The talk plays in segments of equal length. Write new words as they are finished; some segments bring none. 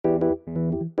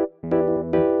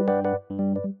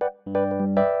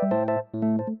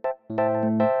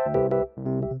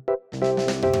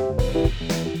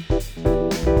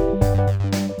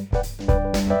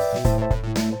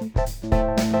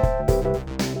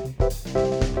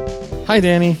Hi,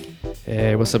 Danny.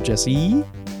 Hey, what's up, Jesse?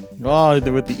 Oh,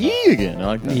 with the E again. I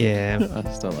like that. Yeah,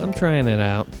 I still like I'm it. trying it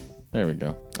out. There we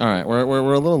go. All right, we're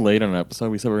a little late on an episode.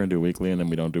 We said we are gonna do weekly, and then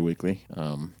we don't do weekly.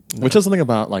 Which is something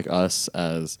about like us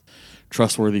as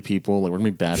trustworthy people. Like we're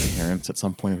gonna be bad parents at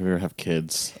some point if we ever have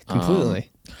kids.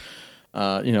 Completely.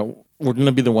 We're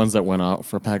gonna be the ones that went out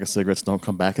for a pack of cigarettes, don't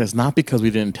come back. And it's not because we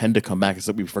didn't intend to come back; it's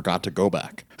that we forgot to go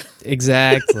back.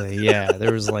 Exactly. Yeah,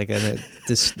 there was like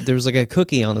a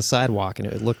cookie on the sidewalk, and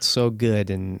it looked so good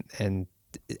and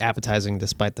appetizing,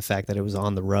 despite the fact that it was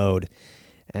on the road.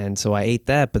 And so I ate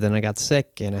that, but then I got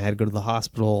sick, and I had to go to the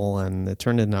hospital, and it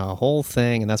turned into a whole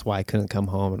thing. And that's why I couldn't come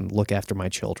home and look after my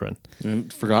children.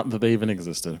 And forgot that they even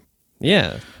existed.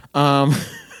 Yeah.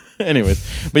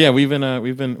 Anyways, but yeah, we've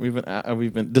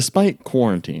been despite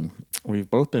quarantine, we've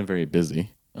both been very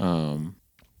busy. And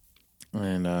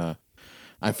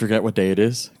I forget what day it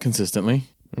is consistently.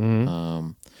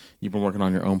 Mm-hmm. You've been working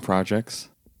on your own projects,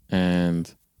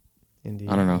 and Indeed.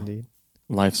 I don't know. Indeed.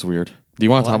 Life's weird. Do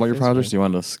you want to talk about Life your is projects? weird. Do you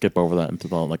want to skip over that into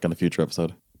in a future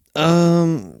episode?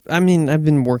 I mean, I've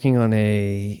been working on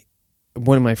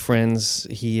one of my friends.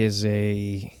 He is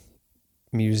a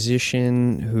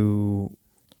musician who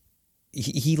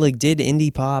he like did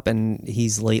indie pop, and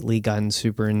he's lately gotten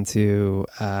super into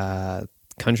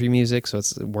country music. So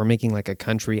we're making like a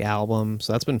country album.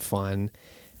 So that's been fun.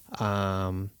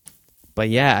 But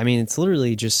yeah, I mean, it's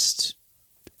literally just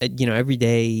every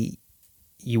day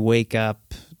you wake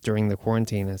up during the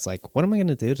quarantine, it's like, what am I going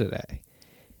to do today?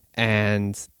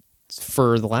 And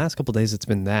for the last couple of days, it's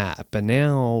been that. But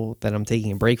now that I'm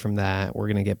taking a break from that, we're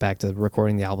going to get back to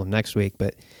recording the album next week.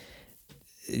 But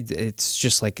it's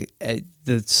just like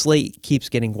the slate keeps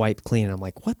getting wiped clean. I'm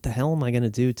like, what the hell am I going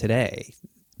to do today?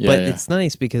 But it's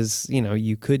nice because,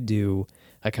 you could do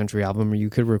a country album, or you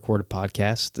could record a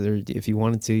podcast. If you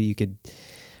wanted to, you could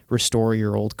restore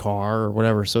your old car or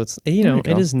whatever. So it's, it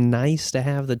is nice to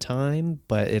have the time,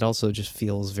 but it also just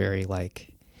feels very like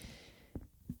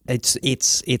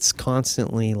it's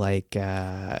constantly like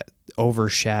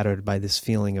overshadowed by this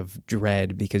feeling of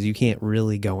dread, because you can't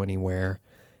really go anywhere,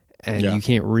 and you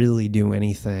can't really do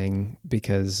anything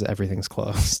because everything's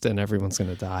closed and everyone's going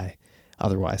to die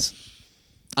otherwise.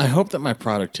 I hope that my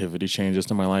productivity changes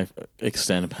to my life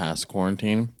extend past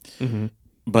quarantine. Mm-hmm.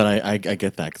 But I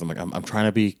get that, because I'm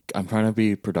trying to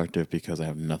be productive because I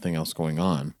have nothing else going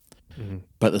on. Mm-hmm.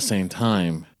 But at the same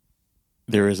time,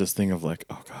 there is this thing of like,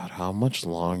 oh God, how much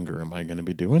longer am I going to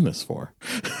be doing this for?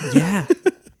 Yeah,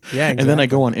 yeah. Exactly. And then I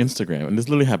go on Instagram, and this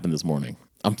literally happened this morning.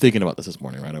 I'm thinking about this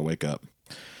morning, right? I wake up,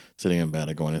 sitting in bed,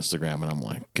 I go on Instagram, and I'm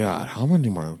like, God, how many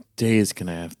more days do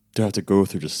I have to go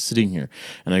through just sitting here?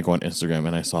 And I go on Instagram,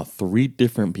 and I saw 3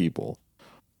 different people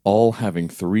all having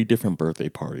 3 different birthday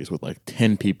parties with like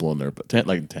 10 people in their 10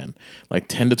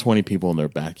 to 20 people in their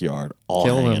backyard, all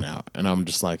hanging out. And I'm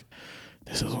just like,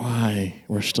 this is why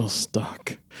we're still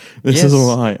stuck. This is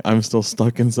why I'm still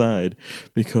stuck inside,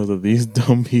 because of these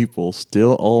dumb people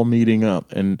still all meeting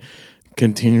up and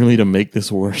continually to make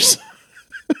this worse.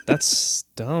 That's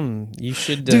dumb. You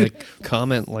should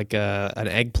comment like an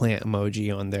eggplant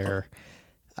emoji on their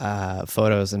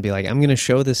photos and be like, I'm going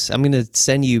to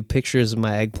send you pictures of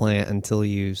my eggplant until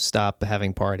you stop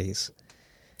having parties.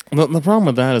 The problem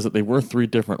with that is that they were 3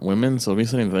 different women, so me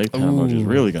sending the eggplant emoji is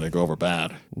really going to go over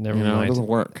bad. Never mind. It doesn't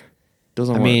work.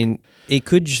 I mean, it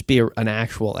could just be an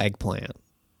actual eggplant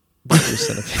that you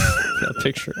send a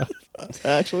picture of.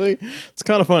 Actually, it's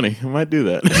kind of funny. I might do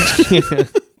that.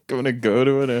 I'm gonna go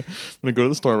to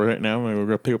the store right now. I'm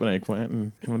gonna pick up an eggplant,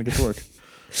 and I'm gonna get to work.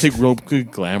 Take real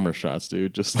good glamour shots,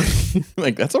 dude. Just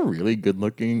like that's a really good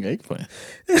looking eggplant.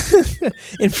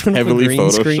 In front Heavily of a green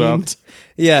photoshopped. Screen.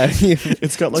 Yeah,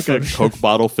 it's got like a Coke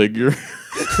bottle figure.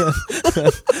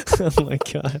 Oh my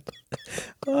God.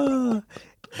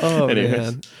 Oh Anyways,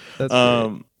 man. That's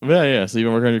yeah. So you've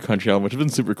been working on your country album, which has been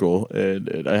super cool,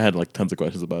 and I had like tons of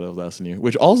questions about it. I was asking you.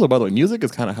 Which also, by the way, music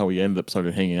is kind of how we ended up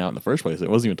started hanging out in the first place. It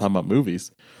wasn't even talking about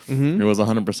movies. Mm-hmm. It was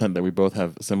 100% that we both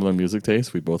have similar music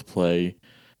tastes. We both play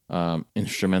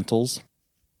instrumentals.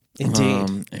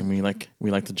 Indeed. And we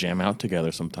like to jam out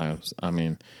together sometimes. I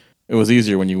mean, it was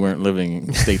easier when you weren't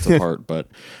living states apart, but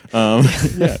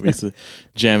yeah, we used to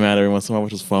jam out every once in a while,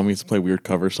 which was fun. We used to play weird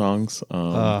cover songs.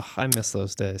 I miss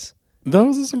those days.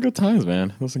 Those are some good times,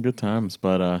 man. Those are some good times.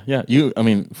 But yeah,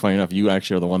 funny enough, you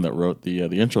actually are the one that wrote the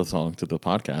intro song to the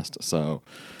podcast. So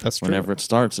That's true. Whenever it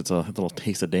starts, it's a little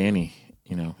taste of Danny,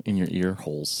 in your ear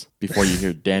holes before you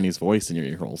hear Danny's voice in your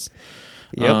ear holes.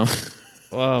 Yep.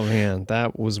 Oh man,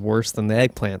 that was worse than the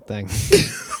eggplant thing.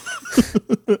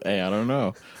 Hey, I don't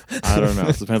know.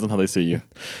 It depends on how they see you.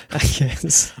 I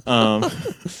guess.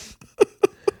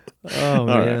 Oh All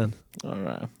right. man, All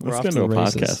right. we're Let's off get to into the a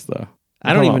races. podcast, though. I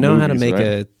We're don't talking even about know how to movies,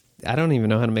 make right? I don't even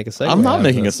know how to make a segue. I'm not out of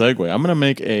making a this. segue. I'm gonna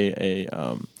make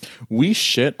we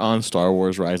shit on Star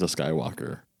Wars Rise of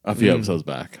Skywalker a few episodes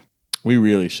back. We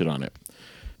really shit on it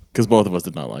because both of us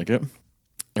did not like it,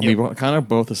 and we kind of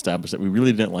both established that we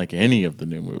really didn't like any of the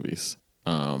new movies.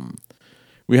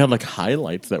 We had like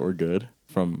highlights that were good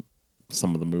from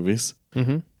some of the movies,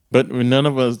 but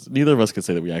neither of us could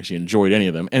say that we actually enjoyed any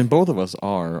of them, and both of us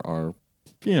are,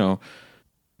 you know,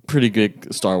 pretty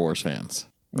good Star Wars fans.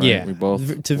 Right? Yeah, We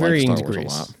both to like varying Star Wars a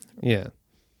degrees. lot. Yeah.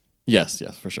 Yes,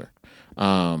 for sure.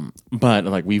 But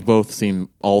like we've both seen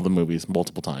all the movies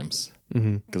multiple times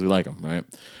because we like them, right?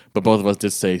 But both of us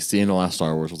did say seeing the last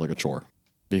Star Wars was like a chore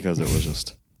because it was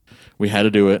just we had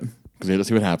to do it because we had to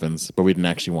see what happens, but we didn't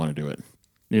actually want to do it,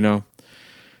 you know.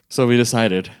 So we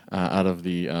decided, out of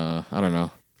the I don't know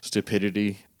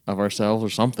stupidity of ourselves or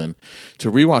something,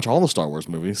 to rewatch all the Star Wars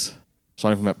movies,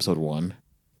 starting from Episode 1,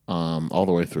 all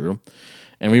the way through.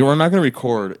 And we were not going to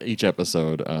record each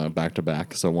episode back to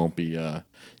back, so it won't be,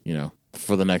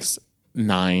 for the next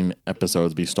 9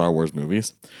 episodes be Star Wars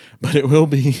movies, but it will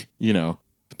be,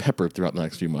 peppered throughout the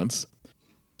next few months.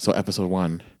 So Episode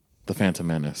 1, The Phantom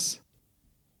Menace,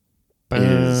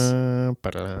 is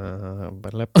Okay.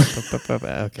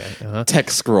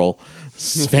 text scroll.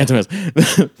 Phantom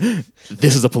Menace.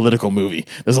 This is a political movie.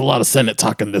 There's a lot of Senate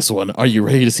talk in this one. Are you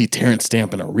ready to see Terrence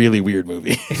Stamp in a really weird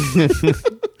movie?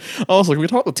 Also, can we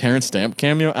talk about the Terrence Stamp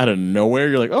cameo out of nowhere?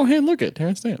 You're like, oh, hey, look at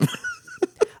Terrence Stamp.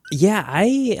 Yeah,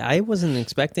 I wasn't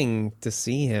expecting to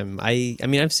see him. I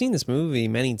mean, I've seen this movie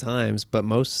many times, but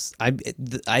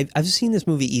I've seen this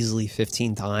movie easily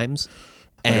 15 times,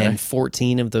 and Okay.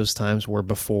 14 of those times were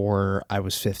before I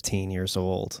was 15 years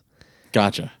old.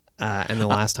 Gotcha. And the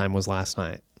last time was last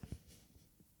night.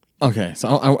 Okay, so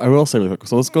I will say really quick.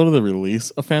 So let's go to the release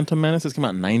of Phantom Menace. This came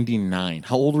out in 99.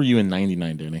 How old were you in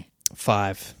 99, Danny?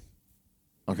 5.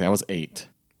 Okay, I was 8.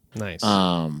 Nice.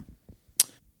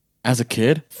 As a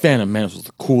kid, Phantom Menace was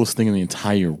the coolest thing in the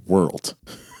entire world.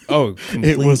 Oh,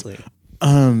 It was completely.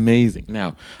 amazing.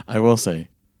 Now, I will say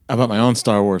about my own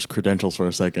Star Wars credentials for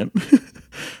a second.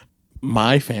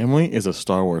 My family is a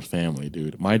Star Wars family,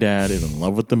 dude. My dad is in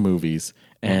love with the movies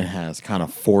and has kind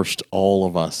of forced all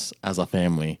of us as a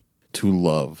family to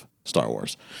love Star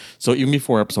Wars. So even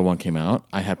before Episode 1 came out,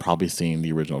 I had probably seen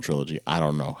the original trilogy. I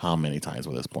don't know how many times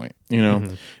by this point,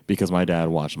 because my dad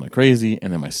watched them like crazy.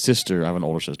 And then my sister, I have an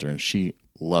older sister, and she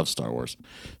loves Star Wars.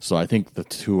 So I think the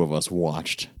two of us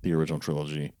watched the original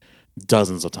trilogy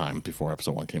dozens of times before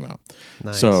Episode 1 came out.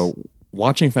 Nice. So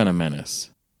watching Phantom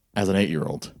Menace as an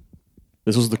 8-year-old,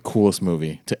 this was the coolest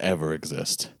movie to ever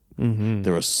exist.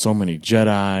 There were so many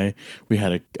Jedi. We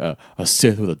had a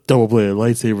Sith with a double-bladed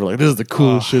lightsaber. Like, this is the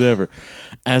coolest shit ever.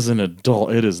 As an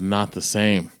adult, it is not the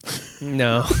same.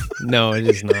 No, it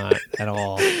is not at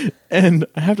all. And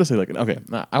I have to say, like, okay,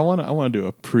 I want to do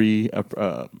a pre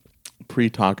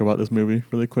talk about this movie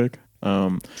really quick.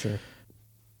 Sure.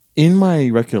 In my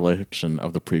recollection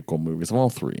of the prequel movies, of all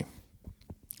 3,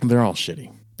 they're all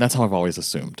shitty. That's how I've always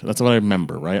assumed. That's what I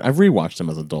remember, right? I've rewatched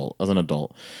them as an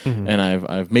adult, and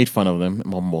I've made fun of them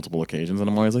on multiple occasions, and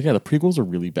I'm always like, yeah, the prequels are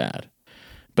really bad.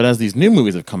 But as these new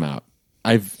movies have come out,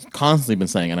 I've constantly been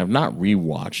saying, and I've not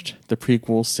rewatched the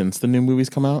prequels since the new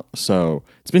movies come out. So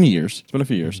it's been years. It's been a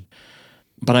few years,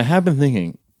 but I have been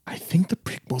thinking, I think the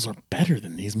prequels are better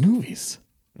than these movies.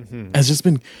 Has just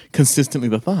been consistently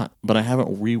the thought, but I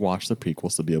haven't rewatched the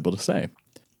prequels to be able to say.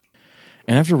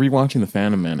 And after rewatching The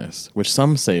Phantom Menace, which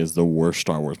some say is the worst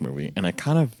Star Wars movie, and I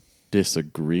kind of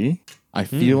disagree. I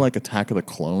feel like Attack of the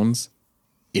Clones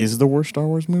is the worst Star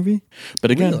Wars movie. But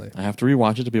again, Really? I have to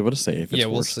rewatch it to be able to say if it's Yeah,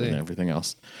 we'll worse than see. everything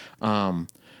else.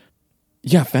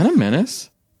 Yeah, Phantom Menace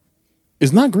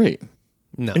is not great.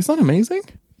 No. It's not amazing,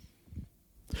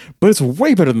 but it's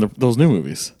way better than those new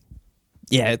movies.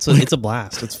 Yeah, it's a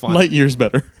blast. It's fun. Light years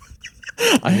better.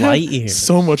 I had Light years.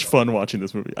 so much fun watching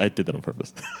this movie. I did that on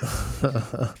purpose.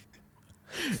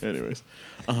 Anyways,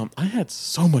 I had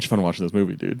so much fun watching this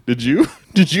movie, dude. Did you?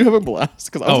 Did you have a blast?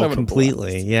 Because I was having completely.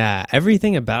 a blast. Yeah.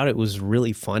 Everything about it was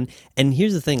really fun. And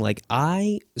here's the thing, like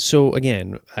I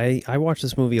watched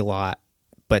this movie a lot,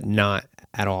 but not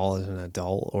at all as an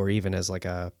adult or even as like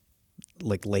a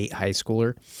late high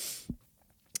schooler.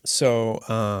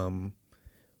 So,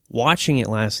 watching it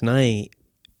last night,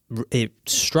 it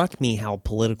struck me how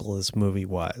political this movie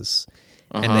was,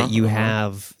 and that you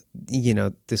have,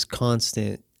 this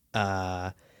constant.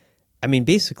 I mean,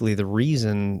 basically, the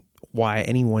reason why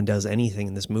anyone does anything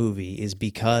in this movie is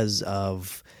because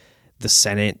of the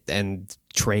Senate and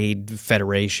Trade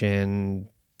Federation,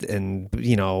 and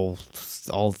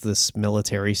all this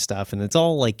military stuff, and it's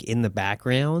all like in the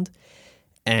background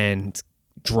and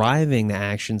driving the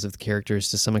actions of the characters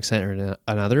to some extent or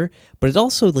another, but it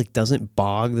also like doesn't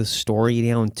bog the story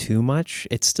down too much.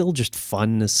 It's still just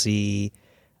fun to see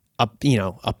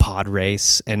a pod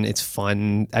race, and it's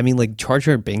fun. I mean, like Jar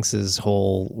Jar Binks's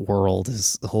whole world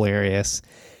is hilarious.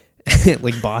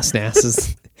 Like Boss Nass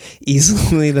is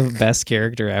easily the best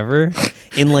character ever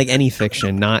in like any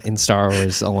fiction, not in Star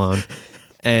Wars alone.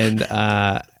 And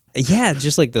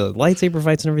just like the lightsaber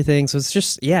fights and everything. So it's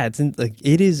just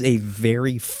it is a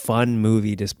very fun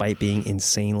movie despite being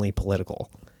insanely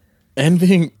political and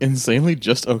being insanely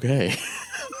just okay.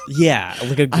 Yeah,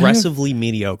 like aggressively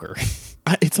mediocre.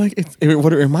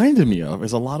 What it reminded me of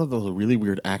is a lot of those really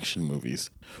weird action movies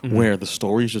where the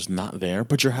story's just not there,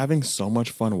 but you're having so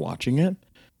much fun watching it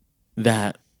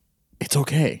that it's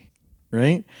okay,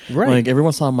 right? Right. Like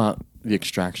everyone's talking about The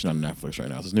Extraction on Netflix right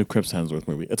now. It's this new Chris Hemsworth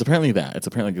movie. It's apparently that. It's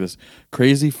apparently this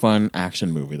crazy fun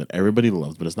action movie that everybody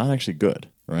loves, but it's not actually good,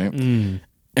 right? And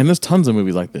there's tons of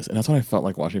movies like this, and that's what I felt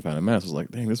like watching Phantom Menace. I was like,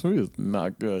 dang, this movie is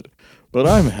not good, but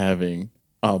I'm having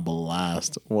a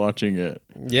blast watching it.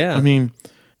 Yeah. I mean,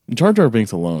 Jar Jar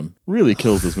Binks alone really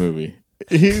kills this movie.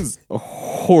 He's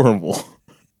horrible.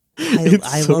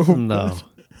 I love him though.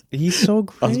 He's so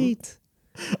great.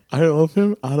 I love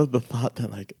him out of the thought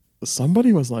that like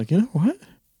somebody was like, you know what?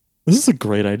 This is a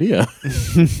great idea.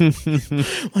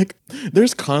 Like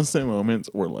there's constant moments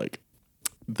where like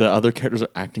the other characters are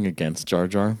acting against Jar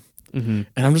Jar. And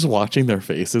I'm just watching their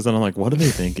faces, and I'm like, "What are they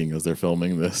thinking as they're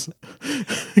filming this?"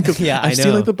 Yeah, I see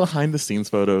like the behind the scenes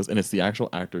photos, and it's the actual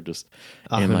actor just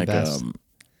in like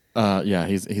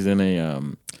he's in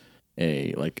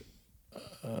a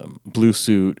blue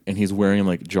suit, and he's wearing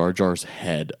like Jar Jar's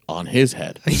head on his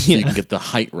head, so you can get the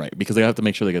height right because they have to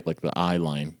make sure they get like the eye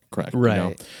line correct, right? You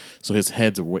know? So his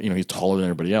head's he's taller than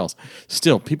everybody else.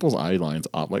 Still, people's eye lines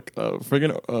up. Like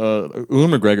friggin'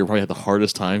 Ewan McGregor probably had the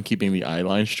hardest time keeping the eye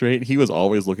line straight. He was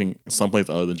always looking someplace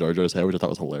other than Jar Jar's head, which I thought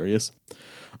was hilarious.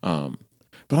 But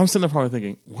I'm sitting there probably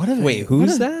thinking, what are they? Wait,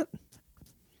 who's that?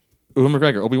 Ewan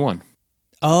McGregor, Obi-Wan.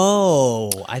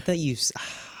 Oh, I thought you.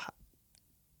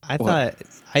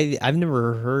 I've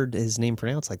never heard his name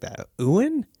pronounced like that.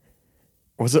 Ewan?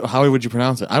 Was it? How would you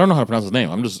pronounce it? I don't know how to pronounce his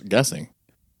name. I'm just guessing.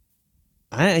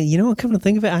 Come to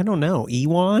think of it, I don't know.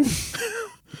 Ewan?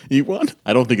 Ewan?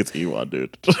 I don't think it's Ewan,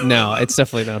 dude. No, it's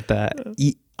definitely not that.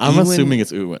 I'm assuming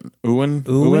it's Ewan. Ewan?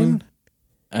 Ewan?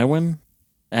 Aaron.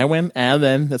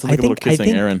 That's like a little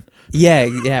kissing Aaron.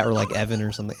 Yeah, or like Evan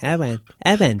or something.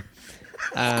 Evan.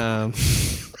 I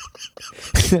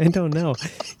don't know.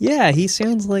 Yeah, he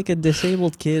sounds like a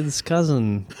disabled kid's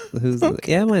cousin who's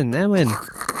Ewan.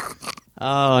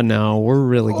 Oh no, we're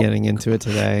really getting into it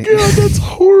today. God, that's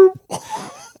horrible.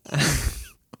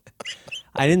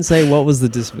 I didn't say what was the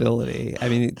disability. I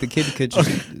mean, the kid could just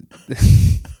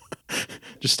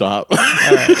just stop. All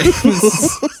right.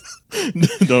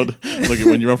 Don't look.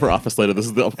 When you run for office later, this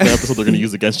is the episode they're going to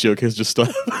use against you. Okay, just stop.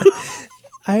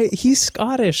 He's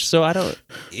Scottish, so I don't.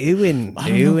 Ewan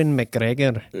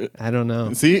McGregor. I don't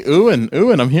know. See, Ewan.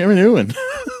 I'm hearing Ewan.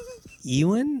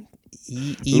 Ewan.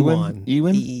 Ewan.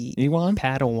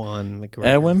 Padawan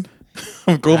McGregor. Ewan.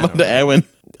 I'm going back to Ewan.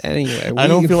 Anyway, I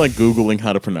don't feel like Googling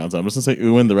how to pronounce it. I'm just going to say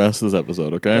Ewan the rest of this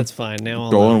episode, okay? That's fine. Now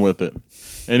I'll going with it.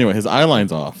 Anyway, his eye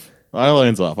line's off.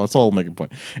 That's all I'm making a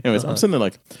point. Anyways, I'm sitting there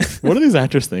like, what are these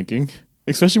actors thinking?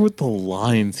 Especially with the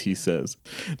lines he says.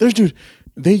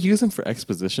 They use him for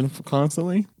exposition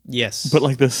constantly. Yes. But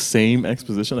like the same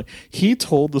exposition. Like he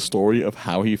told the story of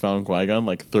how he found Qui-Gon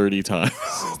like 30 times.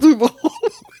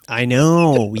 I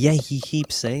know. Yeah, he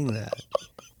keeps saying that.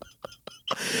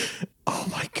 Oh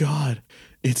my God.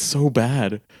 It's so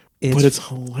bad. But it's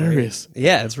hilarious.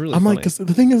 Yeah, it's really funny. I'm like, because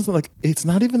the thing is, like, it's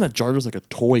not even that Jar Jar's like a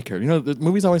toy character. You know, the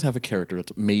movies always have a character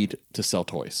that's made to sell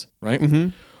toys, right? Mm-hmm.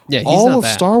 Yeah, he's all not of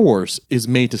that. Star Wars is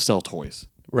made to sell toys.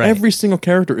 Right. Every single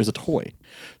character is a toy.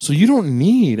 So you don't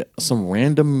need some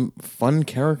random fun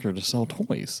character to sell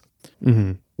toys.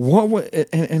 Mm-hmm.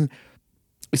 And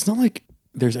it's not like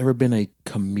there's ever been a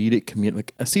comedic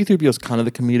like a C-3PO is kind of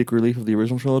the comedic relief of the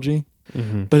original trilogy.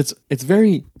 Mm-hmm. But it's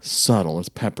very subtle. It's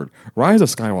peppered. Rise of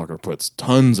Skywalker puts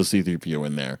tons of C-3PO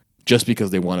in there just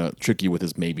because they want to trick you with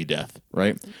his maybe death,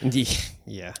 right?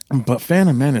 Yeah. But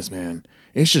Phantom Menace, man,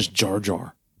 it's just Jar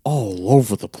Jar all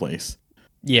over the place.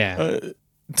 Yeah.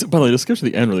 By the way, just skip to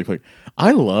the end really quick.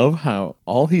 I love how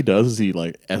all he does is he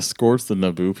like escorts the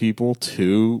Naboo people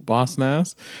to Boss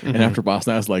Nass, and after Boss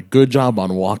Nass, like, good job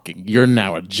on walking. You're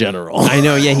now a general. I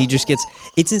know, yeah, he just gets.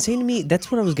 It's insane to me.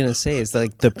 That's what I was gonna say. Is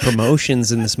like the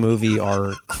promotions in this movie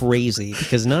are crazy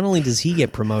because not only does he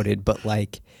get promoted, but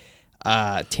like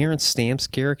Terrence Stamp's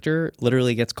character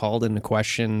literally gets called into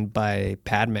question by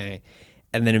Padme,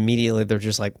 and then immediately they're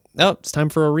just like, "Oh, it's time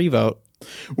for a revote."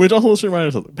 Which also let's remind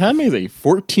ourselves, Padme is a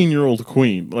 14-year-old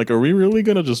queen. Like, are we really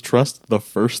gonna just trust the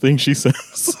first thing she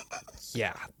says?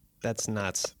 Yeah, that's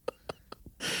nuts.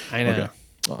 I know. Okay.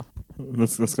 Well,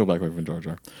 let's go back away from Jar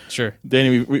Jar. Sure.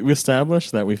 Danny, we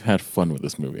established that we've had fun with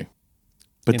this movie,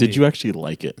 but Indeed. did you actually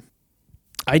like it?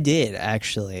 I did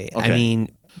actually. I Okay. mean,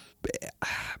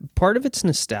 part of it's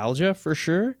nostalgia for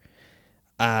sure.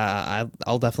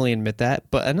 I'll definitely admit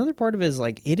that. But another part of it is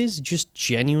like it is just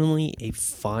genuinely a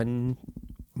fun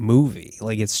movie.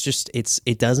 Like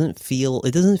it doesn't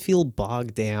feel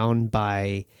bogged down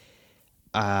by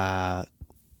trying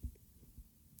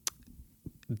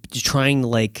to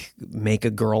like make a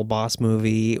girl boss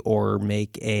movie or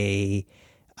make a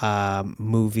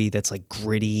movie that's like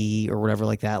gritty or whatever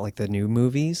like that, like the new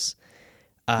movies.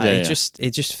 Yeah.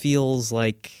 It just feels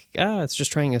like it's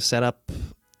just trying to set up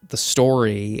the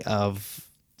story of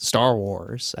Star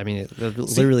Wars. I mean, it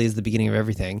literally is the beginning of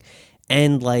everything,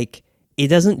 and like it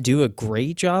doesn't do a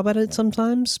great job at it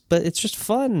sometimes, but it's just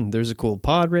fun. There's a cool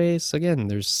pod race. Again,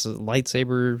 there's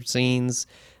lightsaber scenes.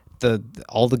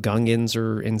 All the Gungans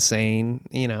are insane.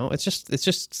 You know, it's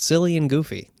just silly and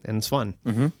goofy, and it's fun.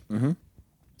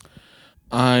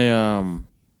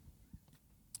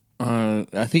 I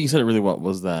think you said it really well.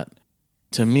 Was that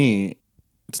to me?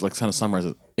 It's like kind of summarize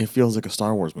it. It feels like a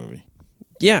Star Wars movie.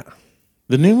 Yeah.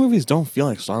 The new movies don't feel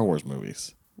like Star Wars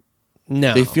movies.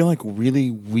 No. They feel like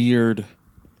really weird.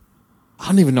 I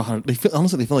don't even know how they feel.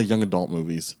 Honestly, they feel like young adult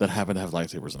movies that happen to have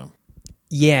lightsabers in them.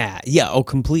 Yeah. Oh,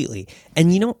 completely.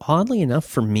 And you know, oddly enough,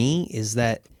 for me, is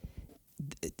that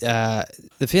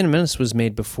the Phantom Menace was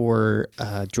made before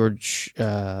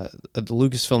the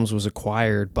Lucasfilms was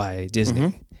acquired by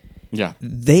Disney. Yeah.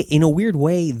 They, in a weird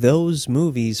way, those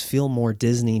movies feel more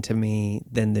Disney to me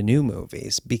than the new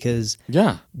movies because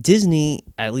Yeah. Disney,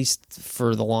 at least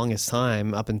for the longest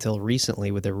time, up until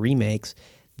recently with their remakes,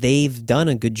 they've done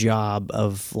a good job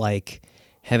of like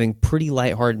having pretty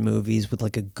lighthearted movies with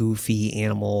like a goofy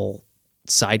animal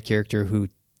side character who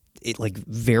it like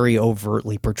very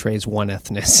overtly portrays one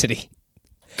ethnicity.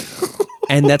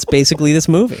 And that's basically this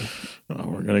movie. Oh,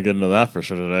 we're gonna get into that for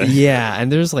sure today. Yeah, and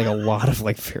there's like a lot of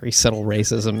like very subtle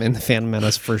racism in the Phantom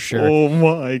Menace for sure. Oh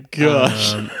my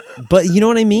gosh. But you know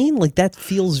what I mean? Like that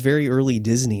feels very early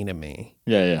Disney to me.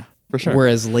 Yeah, for sure.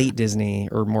 Whereas late Disney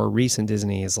or more recent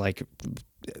Disney is like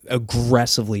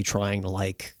aggressively trying to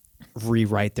like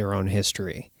rewrite their own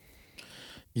history.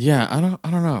 Yeah, I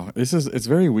don't know. It's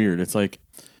very weird. It's like,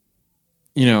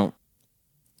 you know,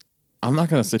 I'm not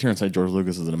going to sit here and say George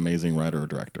Lucas is an amazing writer or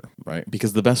director, right?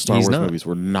 Because the best Star He's Wars not. movies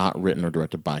were not written or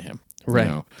directed by him. Right.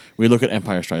 You know, we look at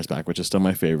Empire Strikes Back, which is still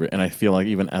my favorite, and I feel like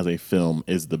even as a film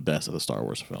is the best of the Star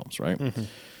Wars films, right?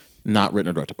 Not written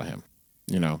or directed by him.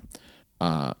 You know,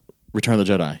 Return of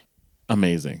the Jedi,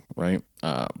 amazing, right?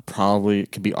 Probably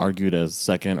could be argued as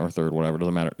second or third, whatever,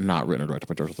 doesn't matter. Not written or directed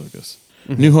by George Lucas.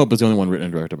 New Hope is the only one written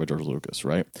and directed by George Lucas,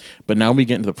 right? But now we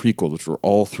get into the prequels, which were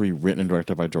all three written and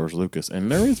directed by George Lucas,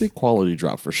 and there is a quality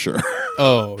drop for sure.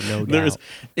 Oh, no doubt. There is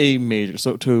a major.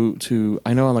 So to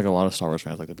I know like a lot of Star Wars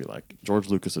fans like to be like George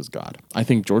Lucas is God. I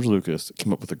think George Lucas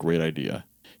came up with a great idea.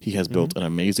 He has built an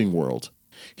amazing world.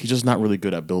 He's just not really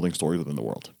good at building stories within the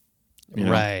world. You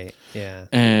know? Right. Yeah.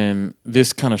 And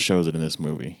this kind of shows it in this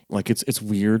movie. Like it's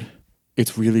weird.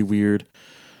 It's really weird.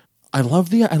 I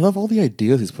love all the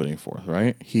ideas he's putting forth,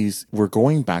 right? We're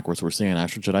going backwards. We're seeing an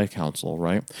actual Jedi Council,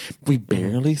 right? We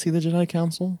barely see the Jedi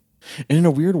Council. And in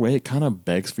a weird way, it kind of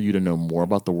begs for you to know more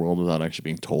about the world without actually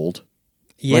being told.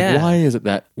 Yeah. Like, why is it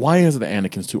that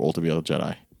Anakin's too old to be a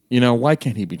Jedi? You know, why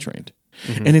can't he be trained?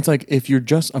 And it's like, if you're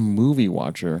just a movie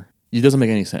watcher, it doesn't make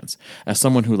any sense. As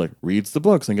someone who like reads the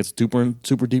books and gets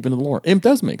super deep into the lore, it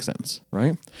does make sense,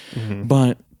 right?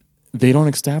 But they don't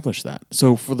establish that.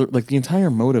 So for the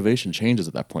entire motivation changes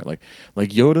at that point. Like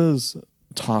Yoda's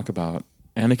talk about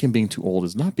Anakin being too old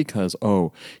is not because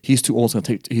he's too old,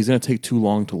 he's gonna take too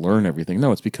long to learn everything.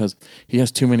 No, it's because he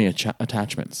has too many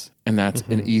attachments, and that's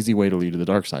an easy way to lead to the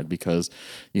dark side because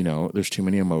there's too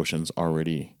many emotions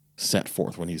already set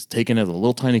forth. When he's taken as a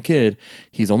little tiny kid,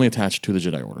 he's only attached to the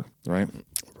Jedi Order, right?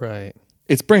 Right.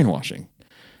 It's brainwashing.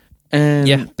 And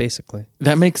Yeah, basically.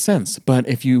 that makes sense. But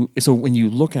when you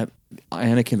look at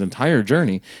Anakin's entire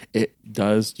journey,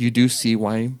 you do see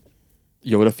why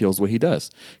Yoda feels what he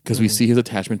does because we see his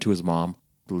attachment to his mom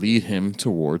lead him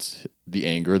towards the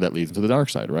anger that leads him to the dark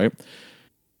side, right?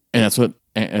 And that's what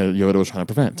Yoda was trying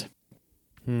to prevent.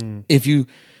 If you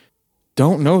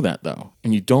don't know that though,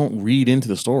 and you don't read into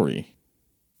the story,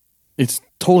 it's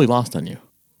totally lost on you.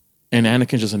 And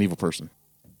Anakin's just an evil person,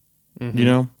 you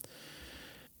know?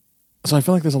 So I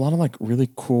feel like there's a lot of like really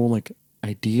cool like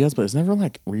ideas, but it's never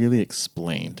like really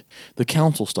explained. The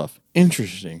council stuff,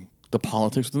 interesting. The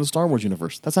politics within the Star Wars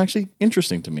universe, that's actually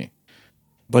interesting to me.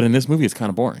 But in this movie, it's kind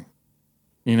of boring,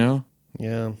 you know?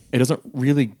 Yeah. It doesn't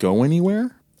really go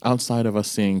anywhere outside of us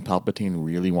seeing Palpatine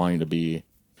really wanting to be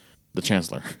the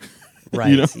Chancellor.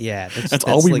 Right. You know? Yeah. That's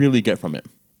all we really get from it.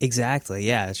 Exactly.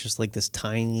 Yeah. It's just like this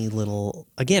tiny little.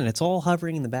 Again, it's all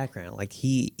hovering in the background. Like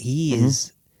he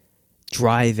is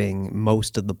driving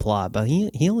most of the plot, but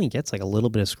he only gets like a little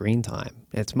bit of screen time.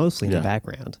 It's mostly in the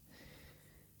background.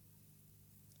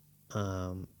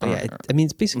 But yeah, I mean,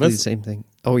 it's basically the same thing.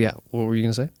 Oh yeah. What were you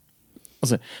gonna say?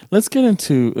 Let's get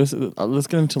into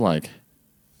like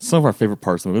some of our favorite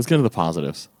parts of the movie. Let's get into the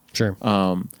positives. Sure.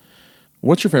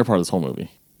 What's your favorite part of this whole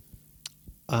movie?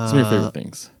 Some of your favorite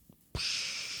things.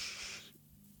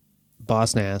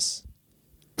 Boss Nass.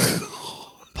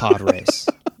 Pod race.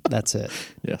 That's it.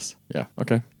 Yes. Yeah.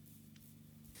 Okay.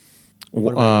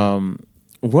 What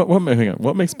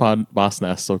What makes Boss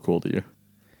Nass so cool to you?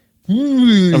 I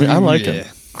mean, I like him.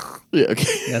 Yeah.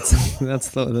 Okay. That's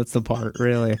the part.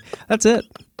 Really. That's it.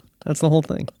 That's the whole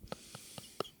thing.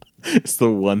 It's the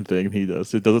one thing he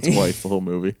does. It does it twice the whole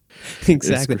movie.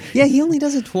 Exactly. Yeah, he only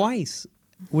does it twice,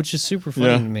 which is super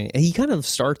funny to me. He kind of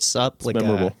starts up It's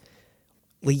memorable.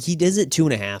 like he does it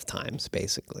 2.5 times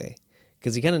basically,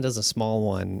 because he kind of does a small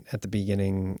one at the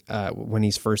beginning when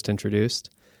he's first introduced.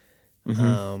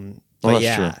 But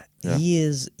yeah, he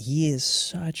is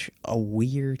such a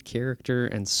weird character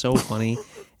and so funny,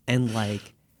 and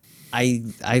like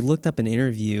I looked up an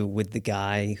interview with the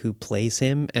guy who plays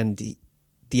him, and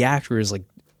the actor is like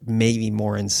maybe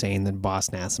more insane than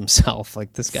Boss Nass himself.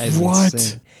 Like this guy's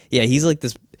insane. Yeah, he's like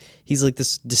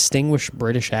this distinguished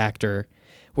British actor,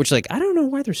 which like I don't know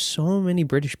why there's so many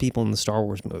British people in the Star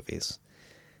Wars movies.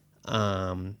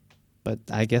 But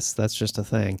I guess that's just a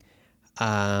thing.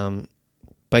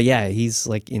 But yeah, he's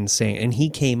like insane, and he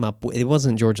came up. It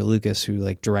wasn't George Lucas who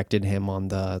like directed him on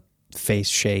the face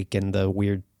shake and the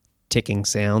weird ticking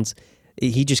sounds.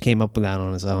 He just came up with that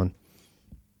on his own.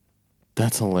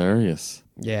 That's hilarious.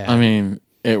 Yeah, I mean,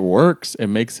 it works. It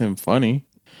makes him funny.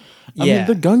 I mean,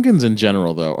 the Gungans in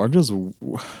general, though, are just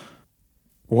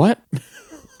what?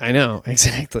 I know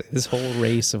exactly. This whole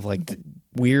race of like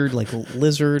weird, like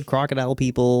lizard, crocodile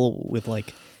people with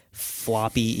like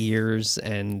floppy ears,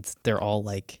 and they're all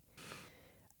like,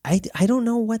 I don't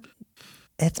know what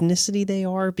ethnicity they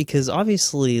are, because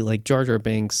obviously, like Jar Jar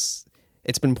Binks,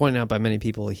 it's been pointed out by many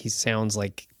people, he sounds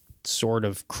like sort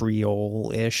of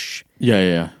Creole-ish.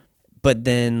 Yeah. But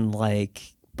then like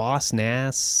Boss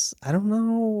Nass, I don't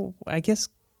know. I guess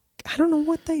I don't know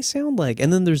what they sound like.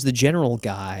 And then there's the general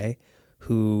guy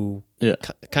who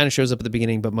kind of shows up at the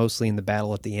beginning, but mostly in the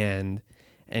battle at the end,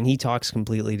 and he talks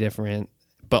completely different.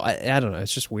 But I don't know.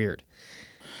 It's just weird.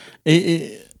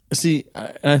 See,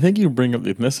 I think you bring up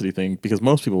the ethnicity thing because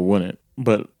most people wouldn't.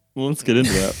 But let's get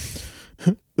into that.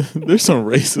 There's some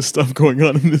racist stuff going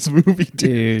on in this movie,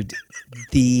 dude.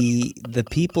 The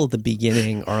people at the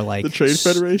beginning are like the Trade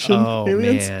Federation. Oh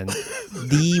aliens? Man,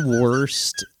 the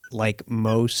worst, like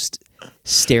most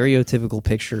stereotypical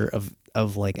picture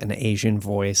of like an Asian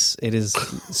voice. It is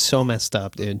so messed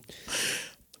up, dude.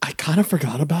 I kind of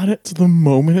forgot about it. So the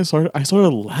moment I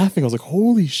started laughing. I was like,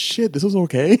 "Holy shit, this is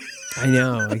okay." I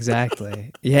know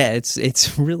exactly. Yeah,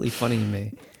 it's really funny to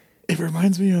me. It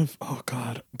reminds me of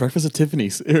Breakfast at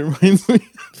Tiffany's. It reminds me.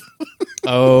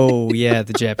 Oh yeah,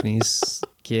 the Japanese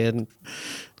kid.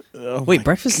 Oh wait,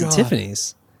 Breakfast at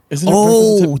Tiffany's. Isn't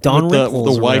it Don with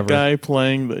Rickles, the white guy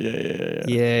playing the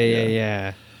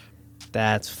yeah.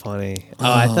 That's funny.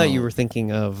 Oh, I thought you were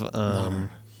thinking of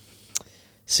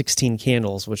 16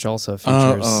 Candles, which also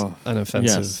features an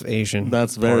offensive Asian.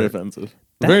 That's very offensive.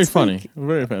 Very funny.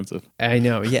 Very offensive. I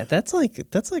know. Yeah, that's like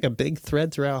a big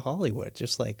thread throughout Hollywood,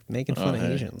 just like making fun of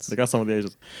Asians. They got some of the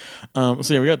Asians.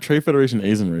 So yeah, we got Trade Federation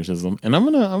Asian racism, and I'm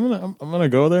gonna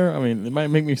go there. I mean, it might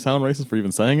make me sound racist for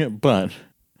even saying it, but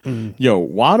yo,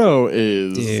 Watto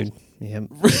is yep.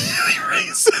 really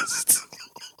racist.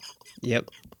 Yep.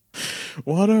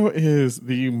 Watto is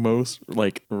the most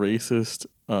like racist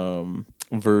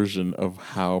version of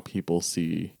how people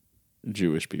see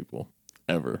Jewish people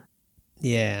ever.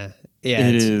 Yeah.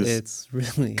 It's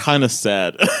really kind of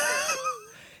sad.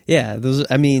 Yeah,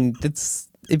 I mean, it's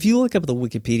if you look up the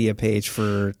Wikipedia page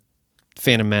for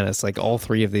Phantom Menace, like all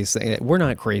three of these things. We're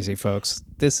not crazy, folks.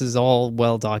 This is all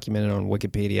well documented on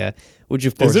Wikipedia, which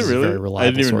of course Is it is a really? very I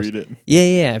reliable didn't even source. read it. Yeah,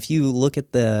 yeah. If you look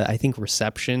at the, I think,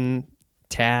 reception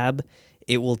tab,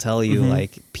 it will tell you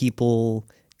like people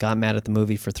got mad at the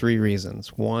movie for three reasons.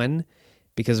 One,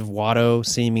 because of Watto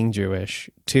seeming Jewish.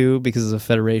 Two, because of the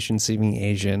Federation seeming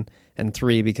Asian. And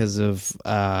three, because of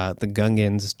the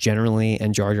Gungans generally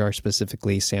and Jar Jar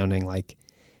specifically sounding like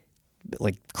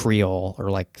Creole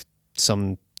or like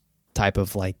some type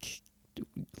of like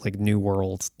New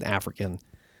World African.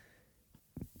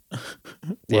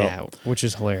 Yeah, which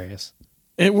is hilarious.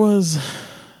 It was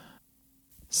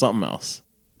something else.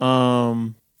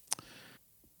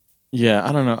 Yeah,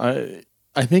 I don't know.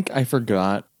 I think I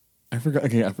forgot.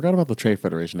 Okay, I forgot about the Trade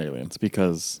Federation aliens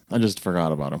because I just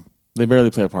forgot about them. They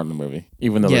barely play a part in the movie,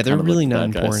 even though Yeah, they're they're kind of really like the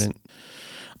not bad guys.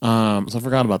 important. So I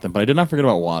forgot about them, but I did not forget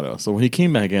about Watto. So when he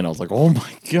came back in, I was like, "Oh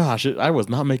my gosh!" I was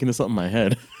not making this up in my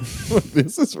head.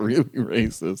 This is really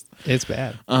racist. It's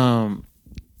bad.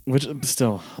 Which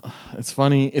still, it's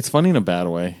funny. It's funny in a bad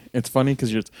way. It's funny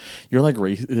because you're like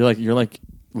you're like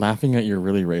laughing at your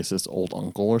really racist old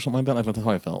uncle or something like that. That's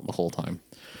how I felt the whole time.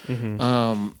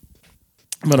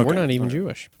 But okay. We're not even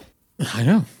Jewish. I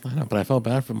know, but I felt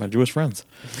bad for my Jewish friends.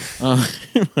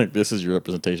 Like, this is your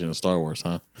representation of Star Wars,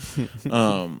 huh?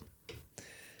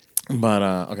 But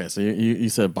okay, so you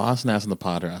said Boss Nass and the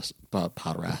Podras.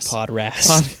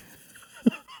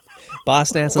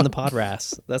 Boss Nass and the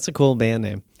Podras. That's a cool band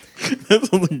name. That's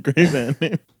a great band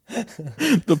name.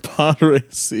 The Pod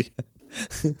Race.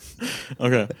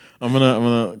 Okay, I'm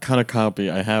gonna kind of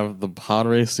copy. I have the Pod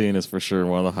Race scene is for sure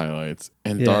one of the highlights,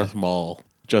 and Yeah. Darth Maul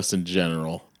just in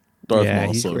general. Darth Yeah,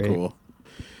 Maul's he's so great. cool,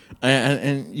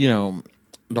 and you know,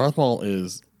 Darth Maul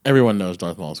is everyone knows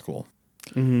Darth Maul is cool.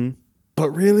 Mm-hmm.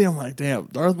 But really, I'm like, damn,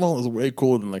 Darth Maul is way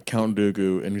cooler than like Count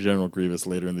Dooku and General Grievous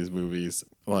later in these movies.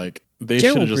 Like, they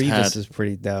should General have just Grievous had. is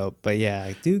pretty dope, but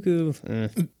yeah,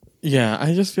 Dooku. Yeah,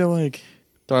 I just feel like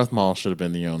Darth Maul should have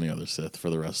been the only other Sith for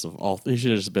the rest of all. He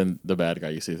should have just been the bad guy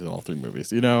you see through all three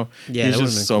movies. You know, Yeah, he's that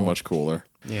would've just been so cool. much cooler.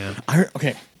 Yeah.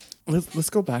 Okay, let's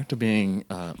go back to being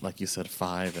like you said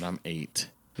 5 and I'm 8.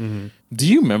 Mm-hmm. Do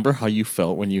you remember how you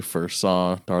felt when you first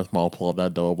saw Darth Maul pull up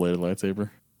that double bladed lightsaber?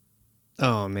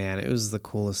 Oh man, it was the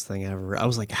coolest thing ever. I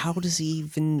was like, how does he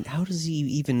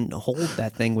even hold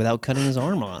that thing without cutting his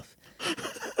arm off?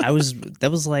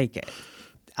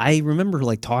 I remember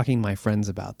like talking to my friends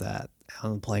about that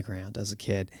on the playground as a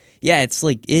kid. Yeah,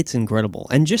 it's incredible.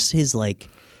 And just his like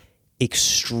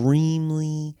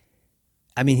extremely,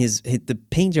 I mean the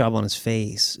paint job on his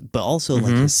face, but also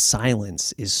like his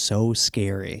silence is so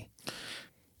scary.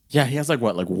 Yeah, he has like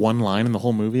one line in the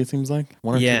whole movie. It seems like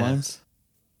one or Yeah. 2 lines.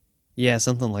 Yeah,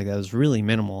 something like that. It was really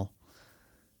minimal.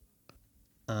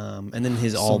 And then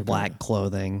his all black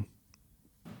clothing.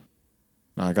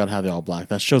 No, I gotta have the all black.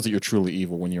 That shows that you're truly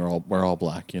evil when wear all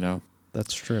black. You know.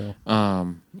 That's true.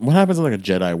 What happens if like a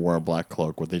Jedi wore a black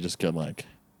cloak? Would they just get like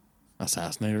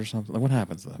assassinated or something? Like, what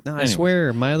happens though? No, I Anyways.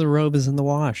 swear, my other robe is in the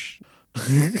wash.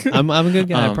 I'm a good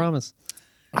guy, I promise.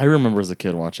 I remember as a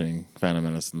kid watching Phantom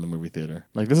Menace in the movie theater.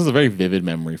 Like, this is a very vivid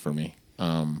memory for me.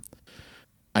 I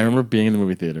remember being in the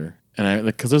movie theater, and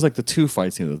because there's like the 2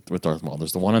 fight scenes with Darth Maul.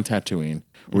 There's the one on Tatooine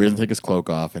where he doesn't take his cloak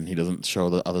off and he doesn't show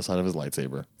the other side of his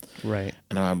lightsaber. Right.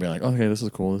 And I'd be like, okay, this is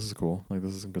cool. Like,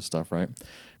 this is some good stuff, right?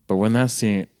 But when that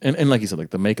scene, and like you said, like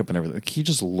the makeup and everything, like, he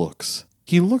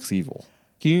looks evil.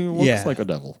 He looks Yeah. like a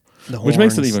devil, The which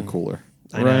makes it horns even and- cooler,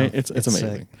 I know. right? It's It's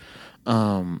amazing. sick.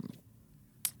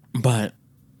 But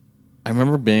I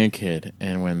remember being a kid,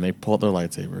 and when they pull out their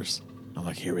lightsabers, I'm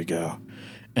like, here we go.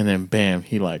 And then bam,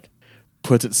 he like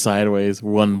puts it sideways,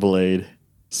 one blade,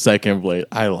 second blade.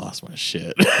 I lost my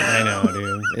shit. I know,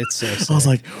 dude. It's so sick. I was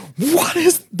like, what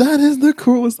is that? Is the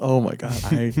coolest. Oh my God.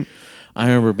 I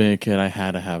remember being a kid, I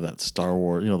had to have that Star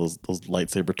Wars, those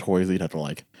lightsaber toys that you'd have to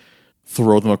like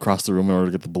throw them across the room in order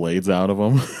to get the blades out of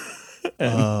them.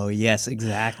 oh, yes,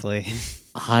 exactly.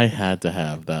 I had to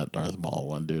have that Darth Maul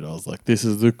one, dude. I was like, this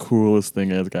is the coolest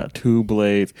thing. It's got 2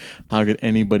 blades. How could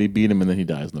anybody beat him? And then he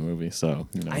dies in the movie. So,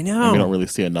 I know. And we don't really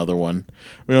see another one.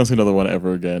 We don't see another one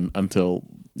ever again until,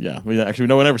 we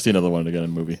never see another one again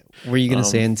in the movie. Were you going to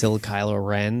say until Kylo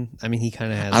Ren? I mean, he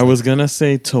kind of has... I was going to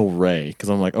say till Rey, because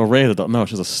I'm like, Rey, no,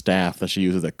 she's a staff that she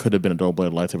uses that could have been a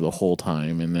double-bladed lightsaber the whole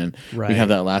time. And then we have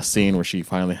that last scene where she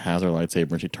finally has her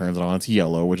lightsaber and she turns it on. It's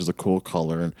yellow, which is a cool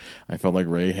color. And I felt like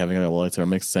Rey having a lightsaber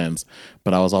makes sense.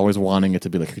 But I was always wanting it to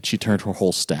be like she turned her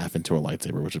whole staff into a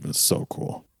lightsaber, which would have been so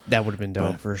cool. That would have been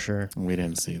dope for sure. We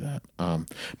didn't see that.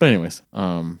 But anyways,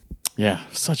 yeah,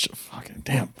 such a fucking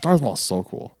damn. Darth Maul's so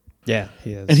cool. Yeah,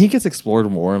 he is. And he gets explored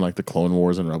more in like the Clone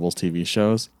Wars and Rebels TV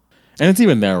shows. And it's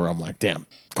even there where I'm like, damn,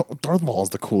 Darth Maul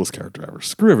is the coolest character ever.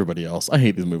 Screw everybody else. I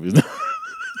hate these movies.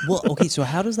 Well, okay, so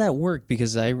how does that work?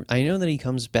 Because I know that he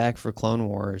comes back for Clone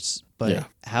Wars, but Yeah.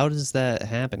 how does that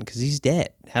happen? Because he's dead.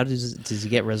 How does he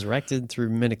get resurrected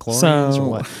through midichlorians or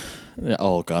what? Yeah,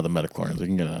 oh god, the midichlorians. We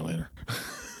can get into that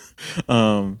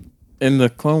later. In the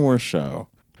Clone Wars show,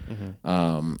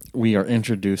 we are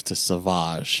introduced to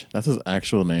Savage. That's his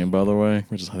actual name, by the way,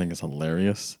 which is I think is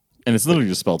hilarious. And it's literally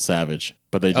just spelled Savage,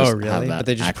 but they just have that. But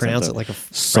they just accent pronounce of it like a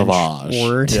Savage French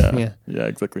word. Yeah,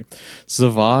 exactly.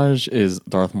 Savage is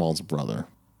Darth Maul's brother,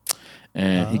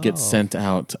 and he gets sent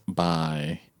out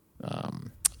by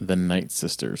the Night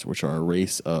Sisters, which are a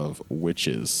race of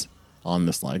witches on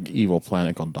this like evil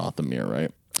planet called Dathomir,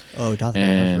 right? Oh, Dathomir, I've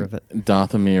And heard of it.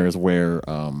 Dathomir is where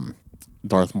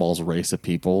Darth Maul's race of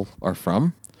people are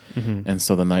from. And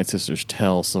so the Night Sisters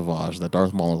tell Savage that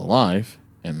Darth Maul is alive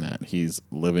and that he's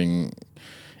living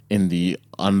in the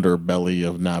underbelly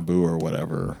of Naboo or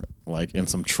whatever, like in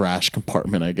some trash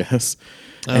compartment, I guess.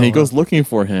 And he goes looking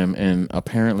for him, and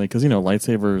apparently, because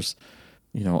lightsabers,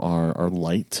 are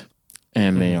light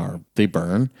and they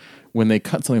burn. When they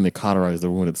cut something, they cauterize the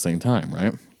wound at the same time,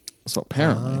 right? So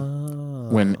apparently,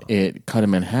 when it cut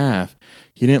him in half,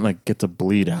 he didn't like get to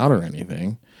bleed out or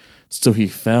anything. So he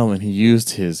fell and he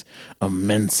used his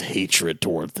immense hatred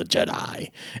towards the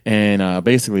Jedi, and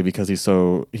basically because he's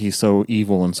so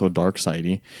evil and so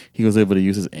dark-sidey, he was able to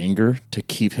use his anger to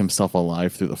keep himself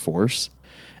alive through the Force,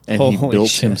 and he Holy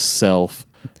built shit. himself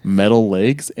metal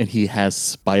legs, and he has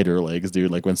spider legs, dude.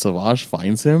 Like when Savage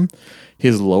finds him,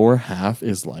 his lower half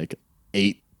is like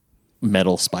 8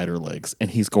 metal spider legs, and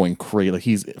he's going crazy. Like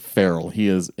he's feral. He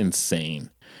is insane.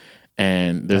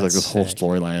 And there's like That's this whole sick.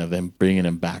 storyline of them bringing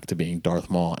him back to being Darth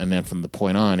Maul. And then from the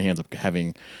point on, he ends up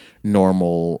having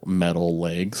normal metal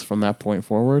legs from that point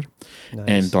forward. Nice.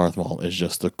 And Darth Maul is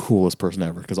just the coolest person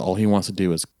ever because all he wants to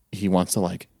do is he wants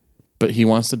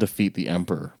to defeat the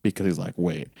Emperor because he's like,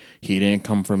 wait, he didn't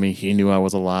come for me. He knew I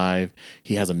was alive.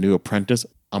 He has a new apprentice.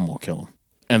 I'm going to kill him.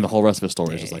 And the whole rest of his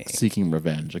story is just like seeking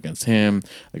revenge against him,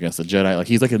 against the Jedi. Like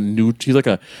he's like a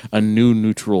new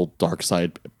neutral dark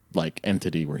side like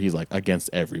entity where he's like against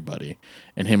everybody,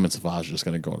 and him and Savage are just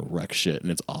gonna go and wreck shit, and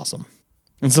it's awesome.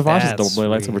 And Savage is That's double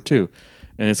blade sweet. lightsaber too,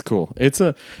 and it's cool.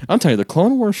 I'm telling you, the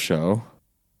Clone Wars show,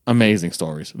 amazing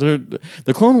stories.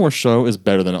 The Clone Wars show is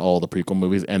better than all the prequel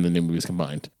movies and the new movies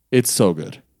combined. It's so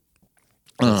good.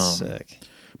 That's sick.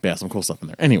 But yeah, some cool stuff in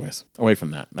there. Anyways, away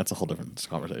from that, that's a whole different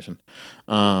conversation.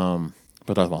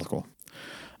 But Darth Maul's cool.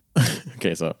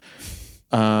 Okay, so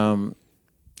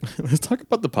let's talk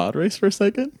about the pod race for a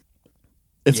second.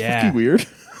 It's Yeah. fucking weird.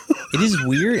 It is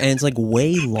weird, and it's like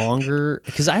way longer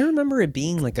because I remember it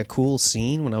being like a cool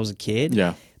scene when I was a kid.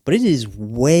 Yeah. But it is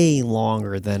way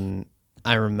longer than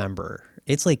I remember.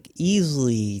 It's like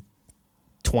easily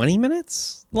 20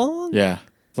 minutes long. Yeah.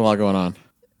 There's a lot going on.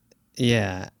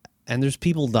 Yeah. And there's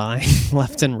people dying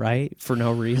left and right for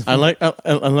no reason. I like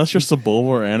unless you're Sebulba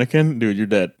or Anakin, dude, you're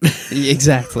dead.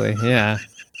 Exactly. Yeah.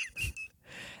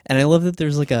 And I love that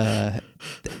there's like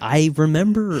I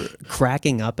remember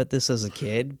cracking up at this as a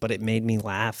kid, but it made me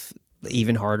laugh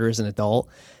even harder as an adult.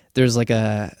 There's like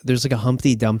a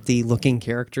Humpty Dumpty looking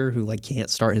character who like can't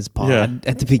start his pod Yeah.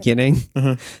 at the beginning.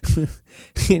 And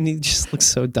he just looks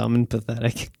so dumb and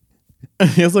pathetic.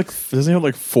 He has doesn't he have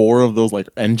like 4 of those like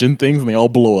engine things and they all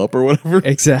blow up or whatever?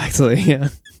 Exactly. Yeah.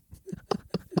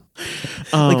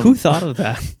 Like who thought of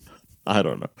that? I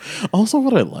don't know. Also,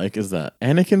 what I like is that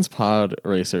Anakin's pod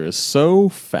racer is so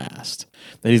fast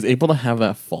that he's able to have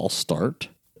that false start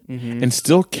and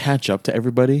still catch up to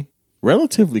everybody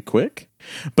relatively quick,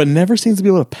 but never seems to be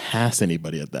able to pass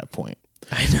anybody at that point.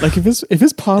 Like if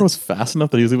his pod was fast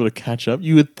enough that he was able to catch up,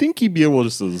 you would think he'd be able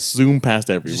just to zoom past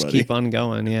everybody. Just keep on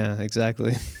going. Yeah,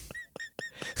 exactly.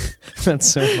 That's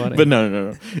so funny. But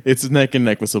no. It's neck and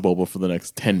neck with Sebulba for the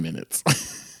next 10 minutes.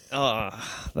 Oh,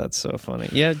 that's so funny.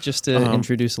 Yeah, just to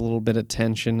introduce a little bit of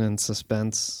tension and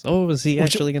suspense. Oh, is he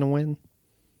actually going to win?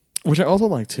 Which I also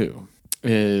like too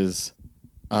is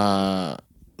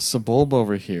Sebulba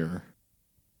over here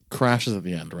crashes at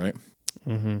the end, right?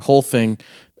 Whole thing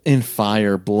in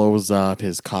fire, blows up,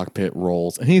 his cockpit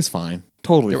rolls, and he's fine.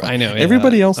 Totally fine. I know, yeah,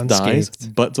 Everybody else dies,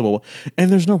 unscathed. but Sebulba.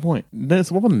 And there's no point.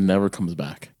 Sebulba never comes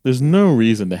back. There's no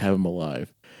reason to have him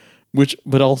alive.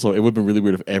 But also, it would have been really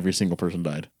weird if every single person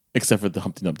died, except for the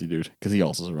Humpty Dumpty dude, because he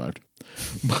also survived.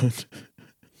 But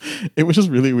it was just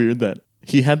really weird that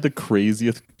he had the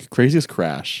craziest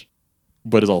crash,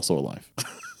 but is also alive.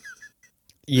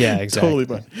 Yeah, exactly.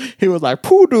 Totally fine. He was like,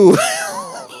 "Poodoo."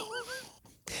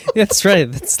 That's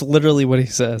right. That's literally what he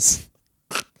says.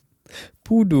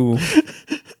 Poodoo.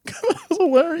 It was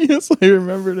hilarious. I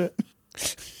remembered it.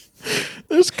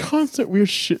 There's constant weird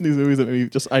shit in these movies that maybe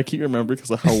just I keep remembering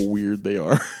because of how weird they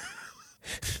are.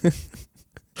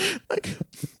 Like,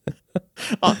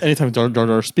 anytime Jar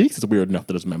Jar speaks, it's weird enough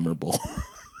that it's memorable.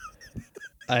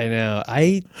 I know.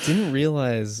 I didn't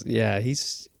realize. Yeah,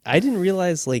 I didn't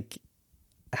realize like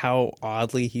how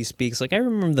oddly he speaks. Like I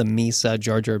remember the Misa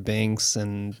Jar Jar Binks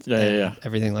and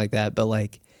everything like that, but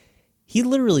like he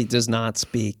literally does not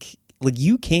speak. Like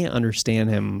you can't understand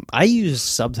him. I use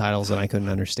subtitles and I couldn't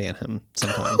understand him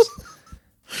sometimes.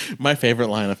 My favorite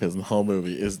line of his in the whole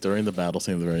movie is during the battle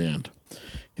scene at the very end.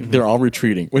 They're all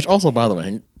retreating, which also, by the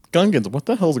way, Gungans, what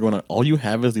the hell is going on? All you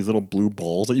have is these little blue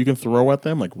balls that you can throw at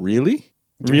them? Like, really?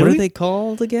 Really? What are they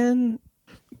called again?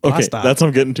 Okay, that's what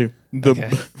I'm getting to.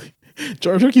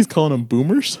 Jar Jar keeps calling them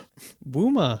boomers.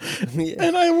 Booma. Yeah.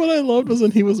 And what I loved was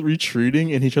when he was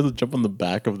retreating and he tried to jump on the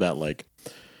back of that, like,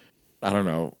 I don't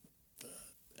know,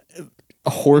 a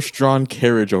horse-drawn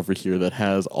carriage over here that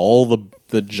has all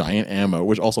the giant ammo,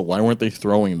 which also, why weren't they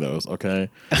throwing those, okay?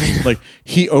 Like,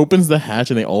 he opens the hatch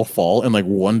and they all fall and, like,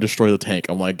 one destroy the tank.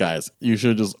 I'm like, guys, you should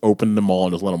have just opened them all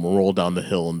and just let them roll down the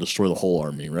hill and destroy the whole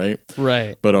army, right?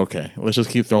 Right. But okay, let's just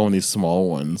keep throwing these small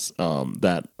ones.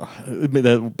 That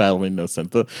battle made no sense.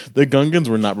 The Gungans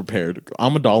were not prepared.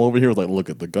 Amidala over here was like, look,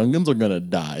 the Gungans are going to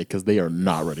die because they are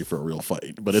not ready for a real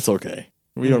fight, but it's okay.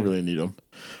 We don't really need them.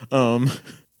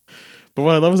 But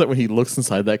what I love is that when he looks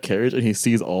inside that carriage and he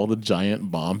sees all the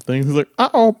giant bomb things, he's like,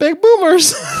 uh-oh, big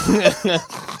boomers.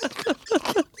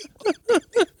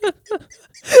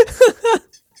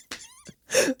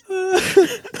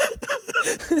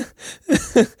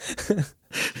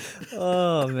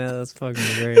 Oh, man, that's fucking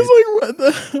great. It's like, what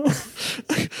the hell?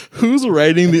 Like, who's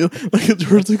writing the... Like,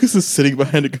 George Lucas is sitting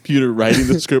behind a computer writing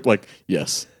the script like,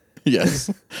 yes,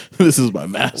 this is my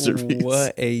masterpiece.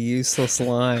 What a useless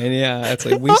line. Yeah, it's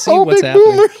like, we see what's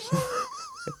happening.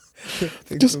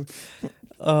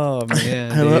 Oh,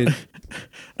 man, dude.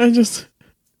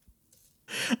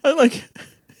 I like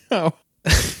how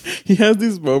he has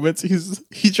these moments.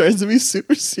 He tries to be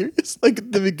super serious, like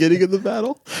at the beginning of the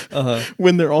battle,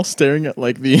 when they're all staring at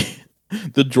like the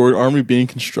droid army being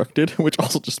constructed, which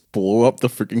also just blow up the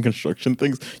freaking construction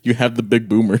things. You have the big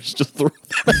boomers just throw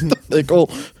them at the big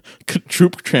old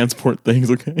troop transport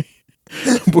things. Okay,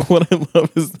 but what I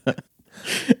love is that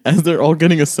as they're all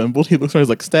getting assembled, he looks around. He's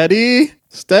like, "Steady."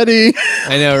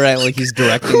 I know, right? Like he's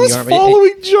directing Who's the army.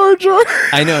 Following Jar Jar.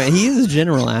 I know he is a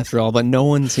general after all, but no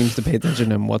one seems to pay attention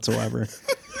to him whatsoever.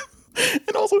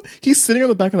 And also, he's sitting on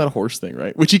the back of that horse thing,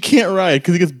 right? Which he can't ride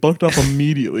because he gets bucked off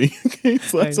immediately. Okay,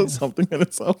 so that's something in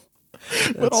itself.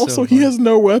 But also, he has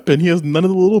no weapon. He has none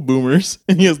of the little boomers,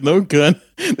 and he has no gun.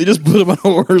 They just put him on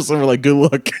a horse and were like, "Good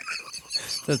luck."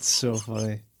 That's so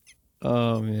funny.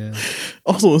 Oh, man.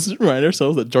 Also, let's just remind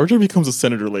ourselves that Jar Jar becomes a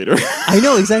senator later. I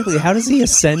know, exactly. How does he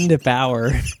ascend to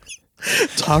power?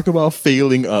 Talk about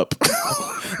failing up.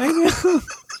 I know.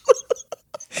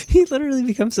 He literally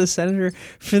becomes a senator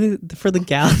for the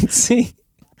galaxy.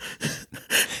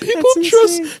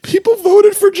 People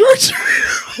voted for Jar Jar.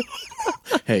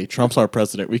 Hey, Trump's our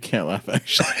president. We can't laugh,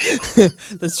 actually.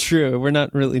 That's true. We're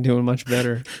not really doing much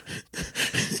better.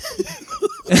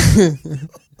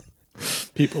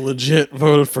 People legit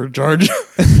voted for Jar Jar.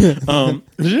 Did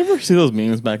you ever see those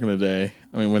memes back in the day?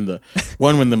 I mean, when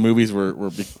the movies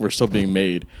were still being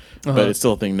made, but it's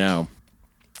still a thing now.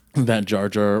 That Jar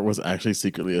Jar was actually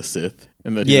secretly a Sith,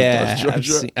 and that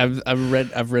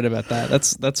I've read about that.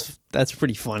 That's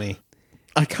pretty funny.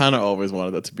 I kind of always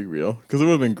wanted that to be real because it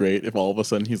would have been great if all of a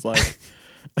sudden he's like,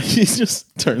 he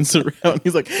just turns around,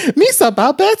 he's like, "Misa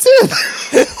about that Sith."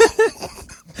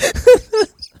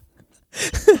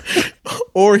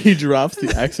 Or he drops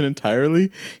the accent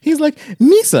entirely. He's like,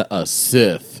 "Misa a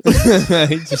Sith."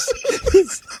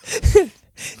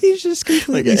 he's just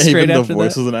completely like, straight even after the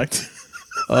voice that. was an act.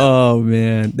 Oh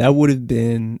man, that would have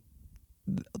been,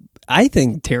 I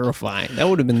think, terrifying. That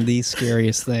would have been the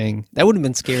scariest thing. That would have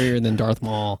been scarier than Darth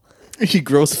Maul. He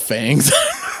grows fangs.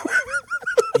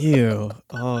 Ew.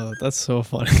 Oh, that's so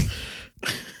funny.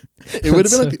 It would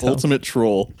have been like the ultimate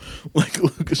troll. Like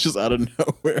Luke is just out of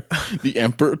nowhere. The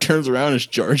Emperor turns around and it's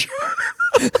Jar Jar.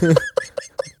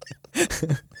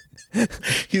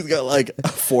 He's got like a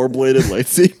 4-bladed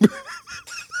lightsaber.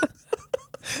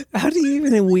 How do you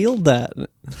even wield that?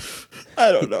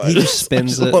 I don't know. He just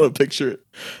spins it. I want to picture it.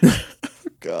 Oh,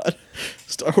 God.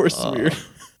 Star Wars is weird.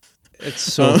 It's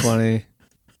so funny.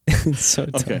 It's so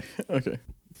dumb. Okay.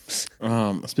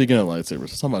 Speaking of lightsabers,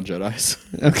 let's talk about Jedis.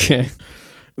 Okay.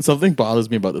 Something bothers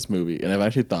me about this movie, and I've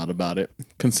actually thought about it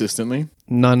consistently.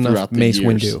 Not enough Mace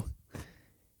Windu.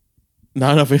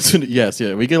 Not enough Mace Windu. Yes,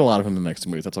 yeah. We get a lot of him in the next two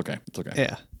movies. That's okay. It's okay.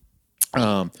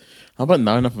 Yeah. How about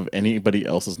not enough of anybody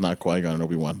else is not Qui-Gon and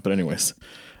Obi-Wan? But anyways,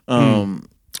 Mm.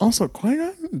 also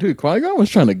Qui-Gon, dude, Qui-Gon was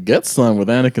trying to get some with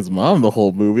Anakin's mom the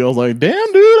whole movie. I was like, damn,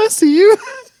 dude, I see you.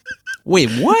 Wait,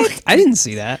 what? I didn't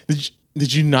see that.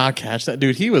 Did you not catch that,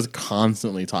 dude? He was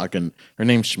constantly talking. Her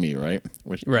name's Shmi, right?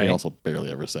 Which they Right. also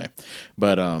barely ever say.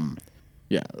 But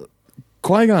yeah,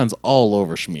 Qui-Gon's all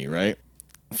over Shmi, right?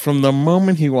 From the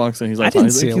moment he walks in, he's I like, didn't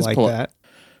he's see it like polite. that.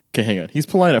 Okay, hang on. He's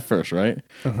polite at first, right?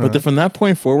 Uh-huh. But then from that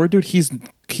point forward, dude, he's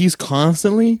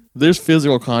constantly there's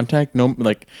physical contact. No,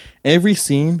 like every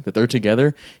scene that they're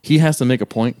together, he has to make a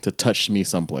point to touch me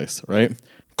someplace, right?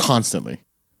 Constantly,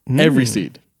 every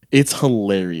scene. It's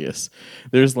hilarious.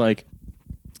 There's like,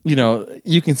 you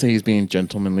can say he's being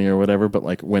gentlemanly or whatever, but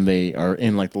like when they are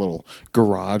in like the little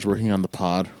garage working on the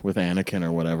pod with Anakin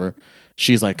or whatever,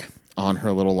 she's like on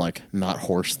her little like not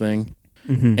horse thing,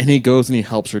 and he goes and he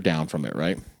helps her down from it,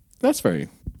 right? That's very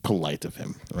polite of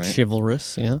him, right?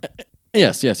 Chivalrous, yeah.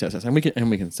 Yes. And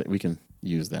we can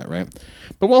use that, right?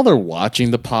 But while they're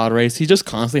watching the pod race, he just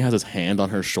constantly has his hand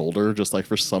on her shoulder, just like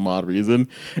for some odd reason.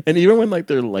 And even when like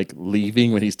they're like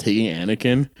leaving, when he's taking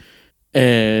Anakin,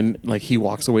 and like he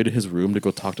walks away to his room to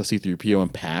go talk to C-3PO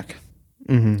and Pac.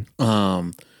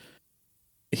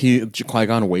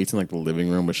 Qui-Gon waits in like the living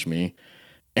room with Shmi,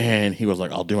 and he was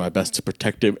like, "I'll do my best to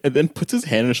protect him," and then puts his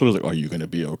hand on his shoulder, like, "Are you gonna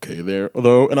be okay there,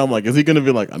 though?" And I'm like, "Is he gonna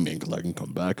be like, I mean, because I can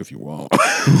come back if you want."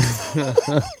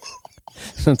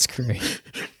 That's great.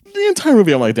 The entire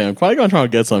movie, I'm like, "Damn, Qui-Gon trying to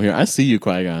get some here. I see you,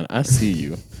 Qui-Gon. I see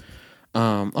you."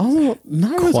 Also,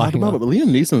 not really talked about, but Liam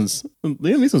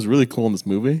Neeson's really cool in this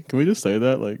movie. Can we just say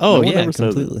that? Like, Oh no one yeah, ever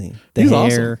says it. completely. The He's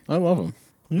hair. awesome. I love him.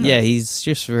 Yeah, he's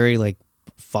just very like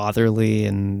fatherly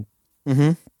and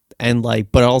Mm-hmm. and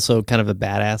like, but also kind of a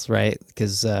badass, right?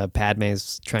 Because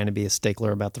Padme's trying to be a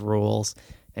stickler about the rules,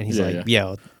 and he's Yeah, like,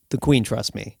 "Yo, the queen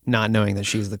trusts me," not knowing that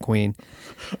she's the queen.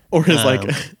 Or his like,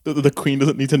 Um, the queen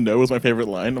doesn't need to know is my favorite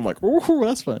line. I'm like, "Ooh,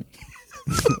 that's fun."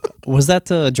 Was that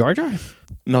Jar Jar?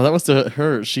 No, that was to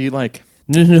her. She like,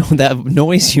 No, that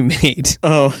noise you made.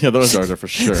 oh yeah, that was Jar Jar for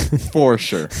sure, for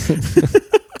sure.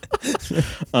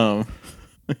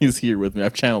 He's here with me.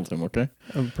 I've channeled him. Okay.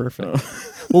 Oh, perfect.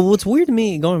 Well, what's weird to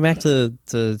me, going back to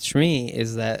Shmi,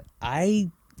 is that I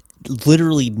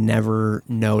literally never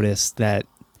noticed that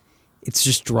it's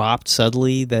just dropped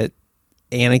subtly that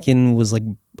Anakin was like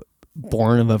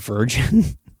born of a virgin.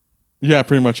 Yeah,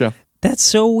 pretty much. Yeah, That's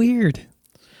so weird.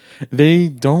 they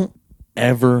don't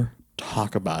ever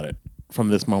talk about it from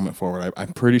this moment forward.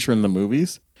 I'm pretty sure in the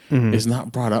movies, it's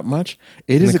not brought up much.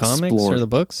 It In is the comics explored. or the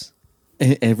books?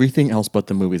 Everything else but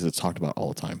the movies, it's talked about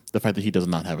all the time. The fact that he does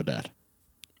not have a dad.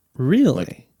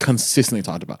 Really? Consistently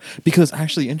talked about, because it's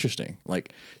actually interesting.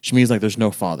 Like, Shmi's like, there's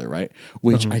no father, right?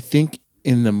 Which I think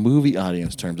in the movie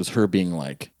audience terms is her being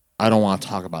like, I don't want to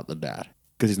talk about the dad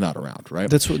because he's not around, right?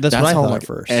 That's what I how, thought like, at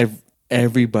first.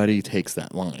 Everybody takes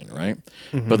that line, right?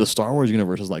 But the Star Wars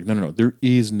universe is like, no, there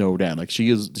is no dad. Like, she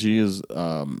is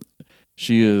the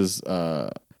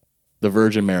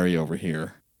Virgin Mary over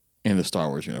here in the Star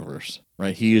Wars universe,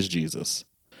 right? He is Jesus,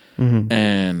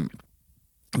 and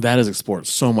that is explored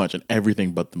so much in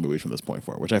everything but the movies from this point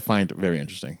forward, which I find very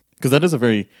interesting, because that is a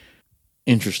very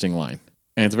interesting line,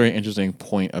 and it's a very interesting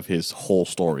point of his whole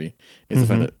story. Is the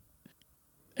fact that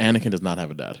Anakin does not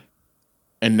have a dad,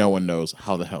 and no one knows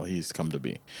how the hell he's come to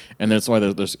be, and that's why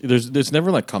there's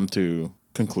never like come to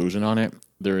conclusion on it.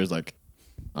 There is like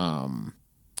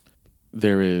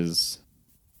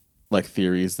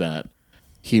theories that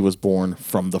he was born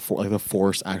from the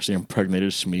Force actually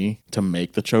impregnated Shmi to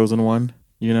make the chosen one.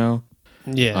 Yeah.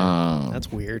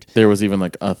 That's weird. There was even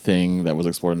like a thing that was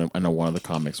explored in I know one of the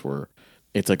comics where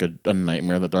it's like a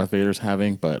nightmare that Darth Vader's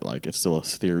having, but like it's still a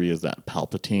theory is that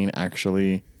Palpatine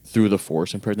actually through the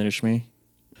Force impregnated Shmi,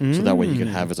 so that way he could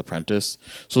have his apprentice.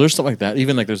 So there's stuff like that.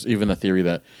 Even like there's even a theory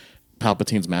that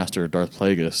Palpatine's master Darth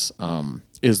Plagueis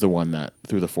is the one that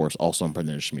through the Force also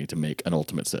impregnated Shmi to make an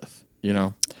ultimate Sith.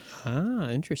 Ah,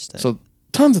 interesting. So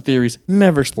tons of theories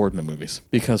never explored in the movies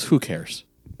because who cares?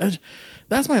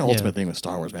 That's my ultimate thing with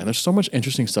Star Wars, man. There's so much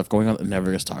interesting stuff going on that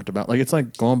never gets talked about. Like, it's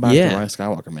like going back to Rise of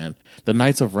Skywalker, man. The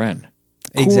Knights of Ren.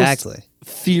 Coolest Exactly.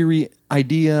 theory,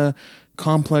 idea,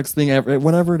 complex thing ever,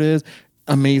 whatever it is,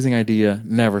 amazing idea,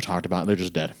 never talked about. They're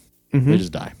just dead. They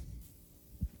just die.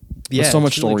 Yeah, There's so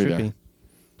much it's really story trippy.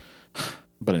 there.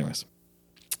 But anyways,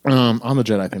 on the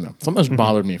Jedi thing though, something that's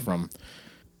bothered me from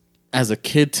as a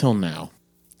kid till now,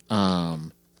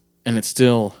 and it's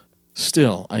still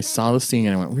I saw the scene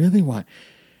and I went, really? Why?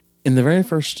 In the very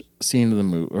first scene of the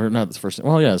movie, or not the first,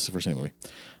 well, yeah, it's the first scene of the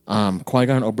movie.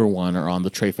 Qui-Gon and Obi-Wan are on the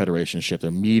Trade Federation ship.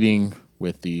 They're meeting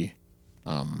with the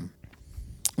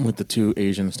with the two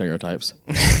Asian stereotypes.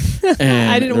 And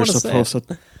I didn't they're want to say supposed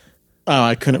to. Oh,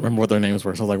 I couldn't remember what their names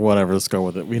were, so I was like, whatever, let's go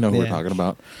with it. We know who we're Yeah. talking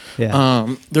about.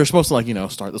 Yeah. They're supposed to,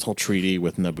 like, start this whole treaty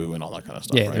with Naboo and all that kind of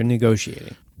stuff. Yeah, right? they're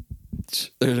negotiating.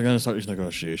 They're going to start these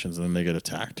negotiations, and then they get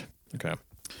attacked. Okay.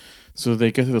 So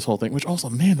they get through this whole thing, which also,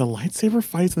 man, the lightsaber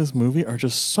fights in this movie are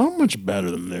just so much better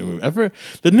than the new movie.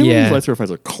 The new Yeah. movie's lightsaber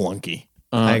fights are clunky.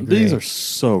 I agree. These are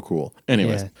so cool.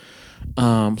 Anyways,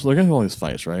 so they're getting all these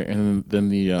fights, right? And then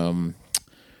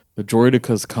the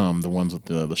droidekas come, the ones with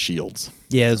the shields.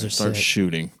 Yeah, those are Start sick.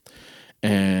 shooting.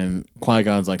 And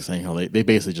Qui-Gon's like saying how they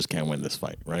basically just can't win this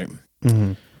fight, right?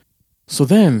 Mhm. So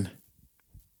then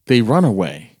they run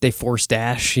away. They force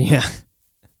dash. Yeah.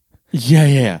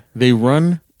 Yeah. They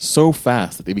run so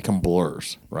fast that they become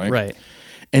blurs, right? Right.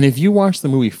 And if you watch the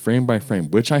movie frame by frame,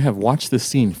 which I have watched this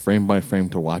scene frame by frame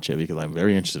to watch it because I'm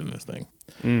very interested in this thing.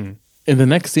 Mm. In the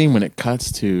next scene, when it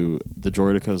cuts to the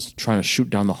droidekas trying to shoot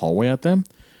down the hallway at them,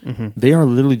 Mm-hmm. they are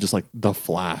literally just like the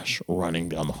Flash running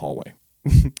down the hallway.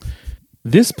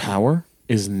 This power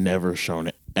is never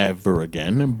shown ever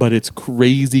again, but it's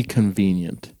crazy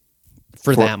convenient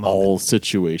For that moment. all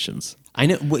situations. I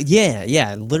know.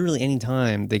 Yeah. Literally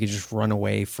anytime they could just run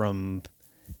away from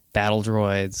battle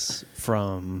droids,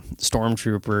 from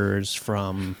stormtroopers,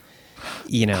 from,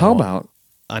 How about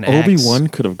an Obi-Wan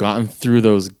could have gotten through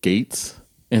those gates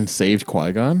and saved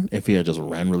Qui-Gon if he had just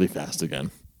ran really fast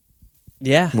again.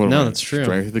 Yeah, Would've no, ran that's true.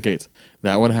 Straight through the gates.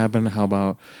 That would happen. How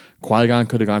about Qui-Gon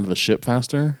could have gone to the ship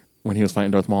faster when he was fighting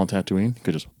Darth Maul on Tatooine? He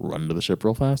could just run to the ship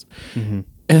real fast. Mm-hmm.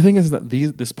 And the thing is that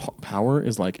this power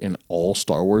is like in all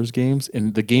Star Wars games,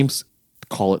 and the games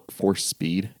call it Force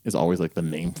Speed is always like the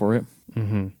name for it,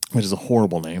 Mm-hmm. which is a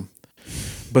horrible name.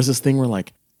 But it's this thing where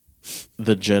like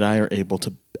the Jedi are able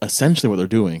to essentially what they're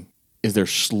doing is they're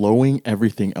slowing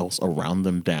everything else around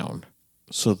them down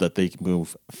so that they can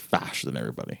move faster than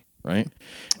everybody, right?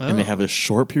 And they Oh. have this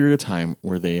short period of time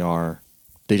where they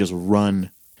just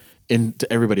run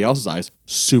into everybody else's eyes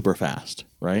super fast,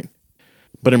 right?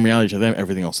 But in reality to them,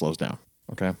 everything else slows down.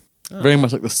 Okay. Very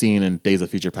much like the scene in Days of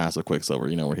Future Past with Quicksilver,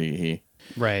 where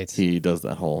Right. he does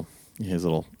that whole his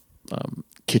little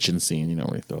kitchen scene,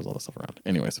 where he throws all this stuff around.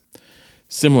 Anyways,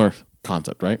 similar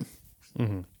concept, right?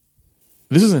 Mm-hmm.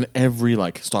 This is in every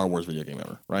like Star Wars video game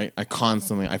ever, right? I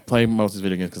play most of these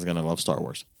video games because again I love Star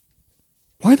Wars.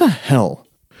 Why the hell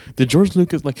did George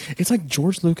Lucas it's like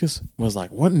George Lucas was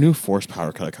like, what new force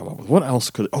power could I come up with? What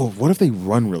else what if they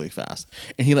run really fast?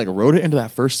 And he like wrote it into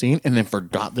that first scene and then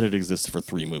forgot that it existed for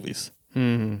 3 movies.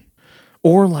 Mm-hmm.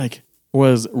 Or like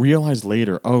was realized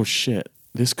later, oh shit,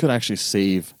 this could actually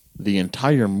save the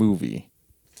entire movie.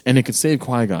 And it could save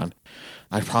Qui-Gon.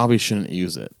 I probably shouldn't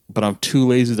use it, but I'm too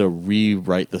lazy to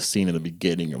rewrite the scene at the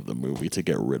beginning of the movie to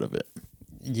get rid of it.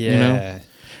 Yeah.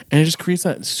 And it just creates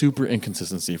that super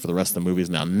inconsistency for the rest of the movies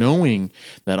now, knowing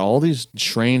that all these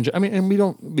strange, and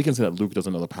we can say that Luke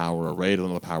doesn't know the power or Rey doesn't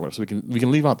know the power, so we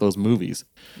can leave out those movies.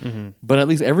 Mm-hmm. But at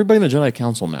least everybody in the Jedi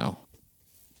Council now,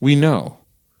 we know,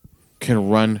 can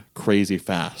run crazy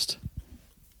fast,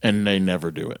 and they never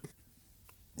do it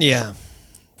Yeah.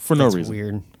 for no That's reason.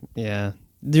 weird. Yeah.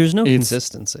 There's no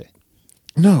consistency.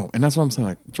 No, and that's what I'm saying.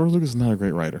 Like George Lucas is not a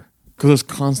great writer because there's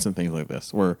constant things like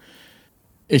this where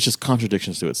it's just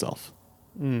contradictions to itself.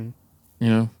 Mm.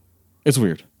 It's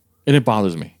weird, and it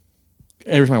bothers me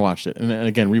every time I watched it. And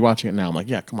again, rewatching it now, I'm like,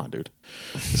 yeah, come on, dude,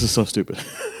 this is so stupid.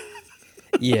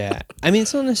 Yeah. I mean,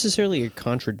 it's not necessarily a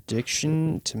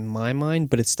contradiction to my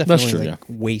mind, but it's That's definitely true, like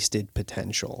wasted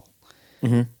potential.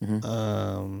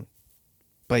 Mm-hmm.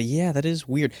 But yeah, that is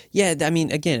weird. Yeah, I mean,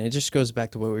 again, it just goes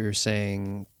back to what we were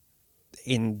saying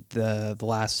in the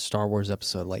last Star Wars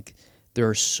episode. Like, there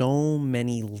are so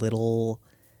many little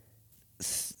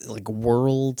like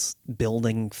world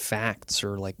building facts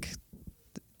or like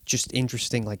just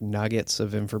interesting like nuggets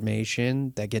of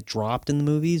information that get dropped in the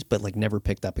movies, but like never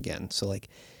picked up again. So like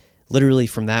literally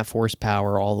from that force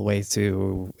power all the way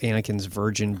to Anakin's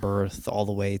virgin birth, all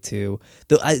the way to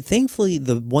thankfully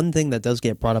the one thing that does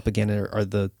get brought up again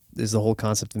is the whole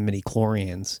concept of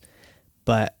midi-chlorians.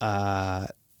 But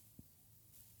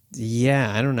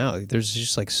yeah, I don't know. There's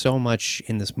just like so much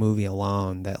in this movie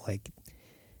alone that like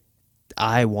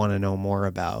I want to know more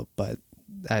about, but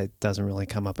that doesn't really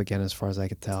come up again as far as I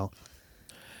could tell.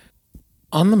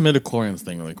 On the midichlorians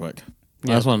thing, really quick,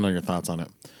 Yeah. I just want to know your thoughts on it.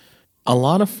 A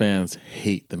lot of fans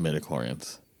hate the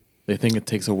midichlorians. They think it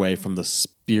takes away from the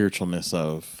spiritualness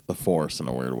of the Force in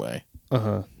a weird way.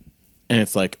 Uh-huh. And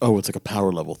it's like, oh, it's like a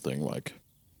power level thing. Like,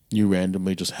 you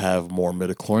randomly just have more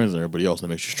midichlorians than everybody else, and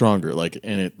it makes you stronger. Like,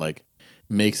 and it like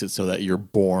makes it so that you're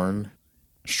born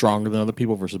stronger than other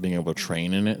people versus being able to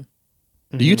train in it.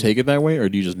 Do you take it that way, or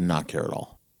do you just not care at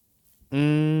all?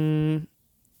 Mm,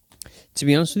 to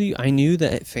be honest with you, I knew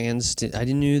that I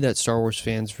didn't knew that Star Wars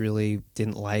fans really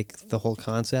didn't like the whole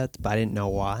concept, but I didn't know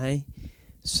why.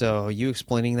 So you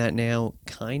explaining that now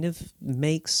kind of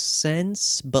makes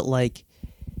sense, but like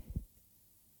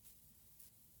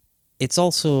it's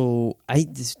also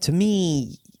to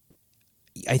me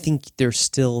I think there's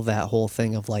still that whole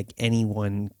thing of like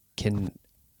anyone can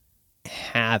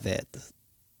have it.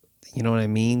 You know what I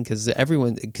mean? Because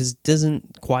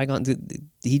doesn't Qui-Gon,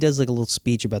 he does like a little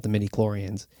speech about the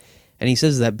midi-chlorians, and he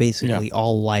says that basically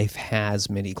all life has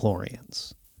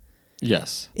midi-chlorians.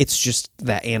 Yes. It's just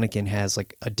that Anakin has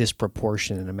like a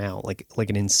disproportionate amount, like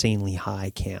an insanely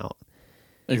high count.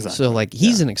 Exactly. So like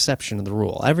he's an exception to the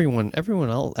rule. Everyone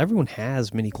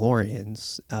has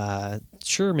midi-chlorians.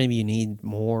 Sure, maybe you need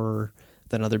more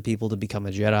than other people to become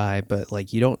a Jedi, but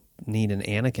like you don't need an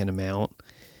Anakin amount.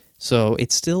 So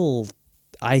it's still,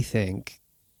 I think,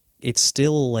 it's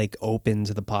still like open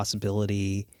to the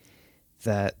possibility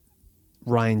that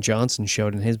Ryan Johnson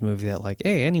showed in his movie that like,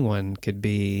 hey, anyone could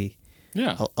be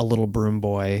a little broom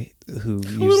boy who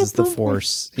uses the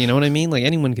Force. You know what I mean? Like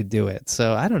anyone could do it.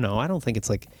 So I don't know. I don't think it's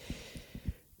like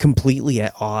completely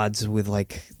at odds with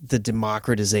like the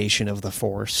democratization of the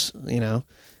Force. You know?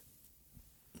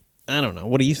 I don't know.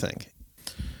 What do you think?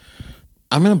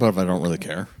 I'm in a boat. I don't really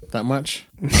care that much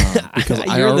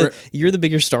because you're the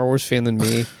bigger Star Wars fan than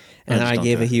me, and I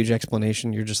gave care. a huge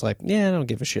explanation. You're just like, yeah, I don't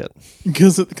give a shit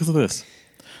because of this.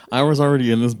 I was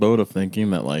already in this boat of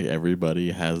thinking that like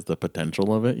everybody has the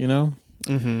potential of it, you know.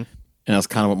 Mm-hmm. And that's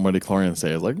kind of what midichlorians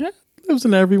say is like, yeah, it lives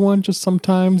in everyone. Just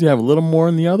sometimes you have a little more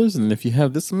than the others, and if you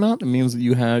have this amount, it means that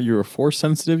you're a Force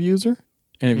sensitive user.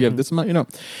 And if you have this amount, you know,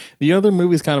 the other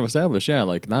movies kind of established,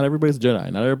 like not everybody's a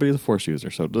Jedi, not everybody's a Force user.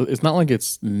 So it's not like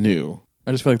it's new.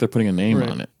 I just feel like they're putting a name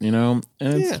on it, you know?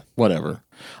 And it's whatever.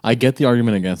 I get the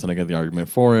argument against it. I get the argument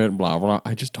for it, blah, blah.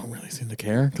 I just don't really seem to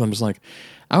care. Because I'm just like,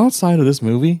 outside of this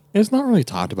movie, it's not really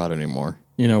talked about anymore.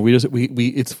 You know, we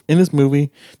it's in this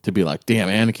movie to be like, damn,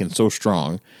 Anakin's so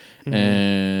strong.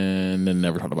 And then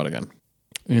never talked about it again.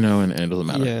 You know, and it doesn't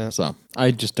matter. Yeah. So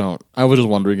I just don't. I was just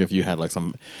wondering if you had like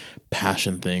some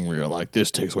passion thing where you're like, this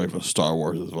takes away from Star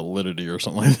Wars' validity or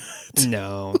something like that.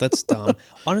 No, that's dumb.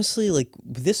 Honestly, like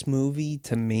this movie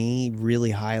to me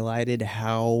really highlighted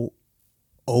how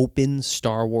open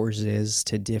Star Wars is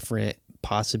to different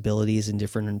possibilities and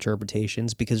different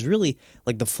interpretations, because really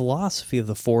like the philosophy of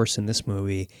the Force in this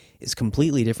movie is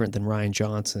completely different than Rian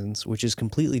Johnson's, which is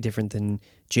completely different than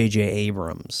J.J.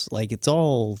 Abrams. Like it's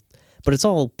all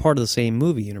part of the same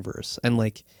movie universe. And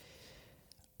like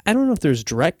I don't know if there's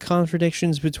direct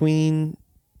contradictions between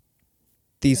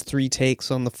these three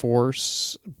takes on the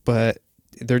Force, but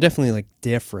they're definitely like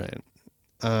different.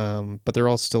 But they're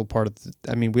all still part of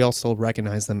we all still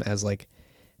recognize them as like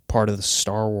part of the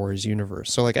Star Wars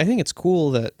universe. So like I think it's cool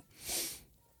that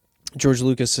George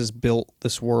Lucas has built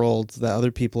this world that other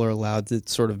people are allowed to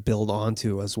sort of build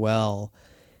onto as well.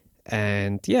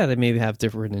 And yeah, they maybe have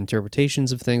different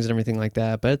interpretations of things and everything like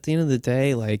that. But at the end of the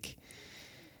day, like,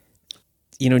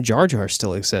 you know, Jar Jar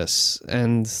still exists.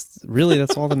 And really,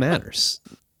 that's all that matters.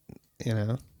 You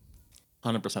know?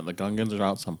 100%. The Gungans are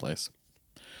out someplace.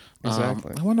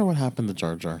 Exactly. I wonder what happened to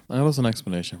Jar Jar. I know there's an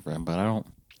explanation for him, but I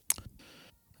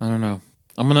don't know.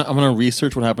 I'm gonna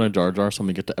research what happened to Jar Jar so when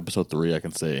we get to episode 3 I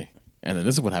can say. And then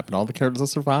this is what happened to all the characters that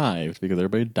survived because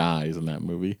everybody dies in that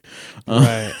movie.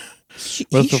 Right.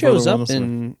 He shows up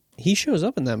in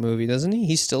that movie, doesn't he?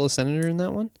 He's still a senator in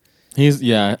that one?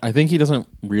 I think he doesn't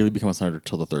really become a senator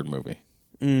till the 3rd movie.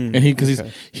 And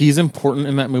he's important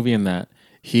in that movie in that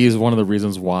he's one of the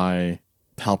reasons why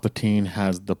Palpatine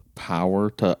has the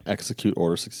power to execute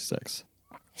Order 66.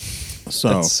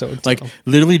 So like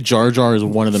literally Jar Jar is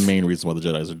one of the main reasons why the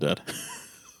Jedis are dead.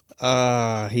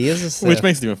 He is a Sith. Which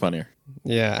makes it even funnier.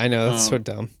 Yeah, I know, that's so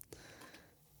dumb.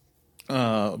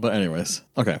 But anyways,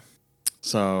 okay.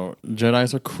 So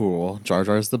Jedis are cool. Jar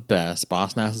Jar is the best.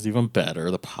 Boss Nass is even better.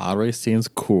 The pod race scene's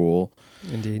cool.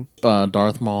 Indeed.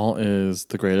 Darth Maul is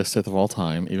the greatest Sith of all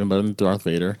time, even better than Darth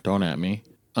Vader. Don't at me.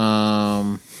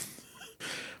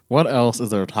 What else is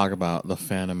there to talk about? The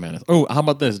Phantom Menace. Oh, how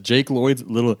about this? Jake Lloyd's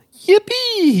little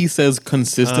yippee he says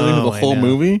consistently the whole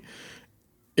movie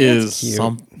is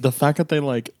the fact that they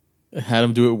like had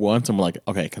him do it once and we're like,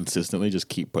 okay, consistently just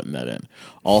keep putting that in.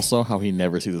 Also, how he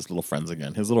never sees his little friends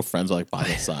again. His little friends are like by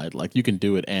his side. Like, you can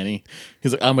do it, Annie.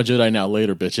 He's like, I'm a Jedi now,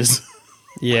 later, bitches.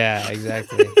 Yeah,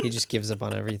 exactly. He just gives up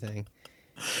on everything.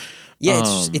 Yeah,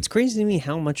 it's crazy to me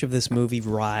how much of this movie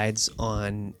rides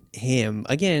on him.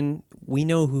 Again, we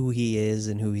know who he is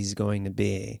and who he's going to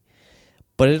be.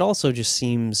 But it also just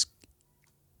seems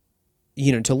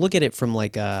to look at it from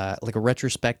like a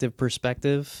retrospective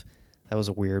perspective. That was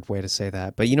a weird way to say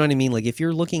that, but you know what I mean. Like if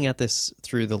you're looking at this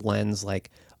through the lens, like,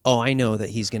 oh, I know that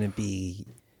he's going to be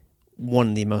one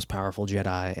of the most powerful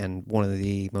Jedi and one of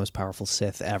the most powerful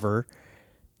Sith ever,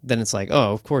 then it's like,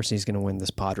 oh, of course he's going to win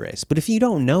this pod race. But if you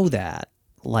don't know that,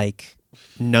 like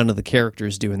none of the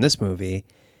characters do in this movie,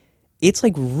 it's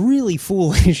like really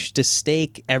foolish to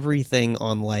stake everything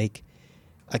on like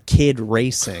a kid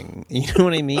racing. You know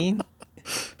what I mean?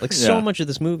 Like so much of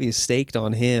this movie is staked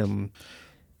on him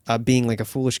being like a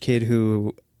foolish kid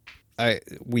who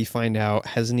we find out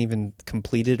hasn't even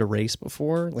completed a race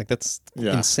before. Like that's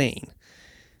insane.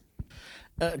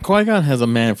 Qui-Gon has a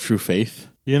man of true faith.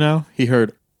 You know, he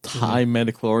heard TIE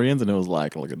midichlorians and it was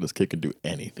like, look at this kid can do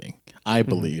anything. I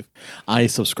believe. I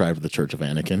subscribe to the Church of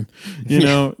Anakin. You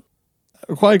know,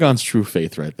 Qui-Gon's true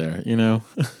faith right there. You know,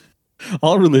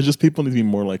 all religious people need to be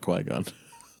more like Qui-Gon.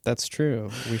 That's true.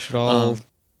 We should all,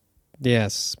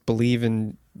 believe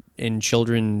in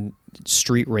children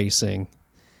street racing.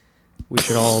 We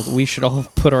should all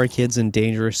put our kids in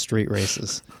dangerous street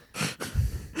races.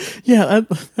 Yeah,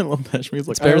 I love that. Shmi's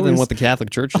like, it's better than what the Catholic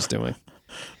Church is doing.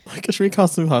 Like Shmi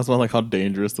constantly talks about like how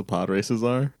dangerous the pod races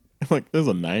are. Like there's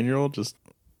a 9-year-old just.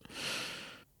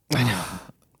 I know.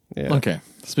 Yeah. Okay.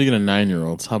 Speaking of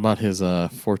 9-year-olds, how about his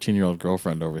 14-year-old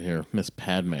girlfriend over here, Miss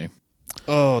Padme?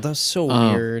 Oh, that's so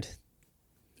weird.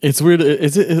 It's weird.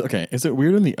 Is it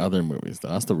weird in the other movies though?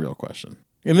 That's the real question.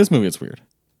 In this movie, it's weird.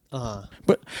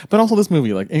 But also this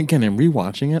movie, like again, in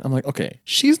rewatching it, I'm like, okay,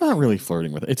 she's not really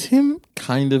flirting with it. It's him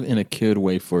kind of in a kid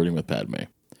way flirting with Padme.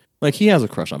 Like he has a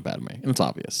crush on Padme, and it's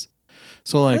obvious.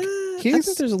 So like, I think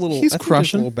there's a little. He's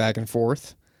crushing. A little back and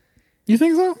forth. You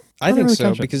think so? I think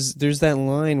so because there's that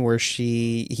line where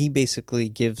he basically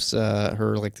gives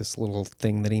her like this little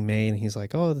thing that he made, and he's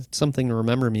like, "Oh, that's something to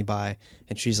remember me by,"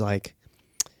 and she's like,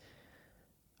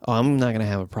 "Oh, I'm not gonna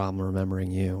have a problem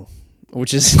remembering you,"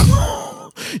 which is.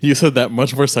 You said that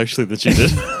much more sexually than she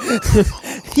did.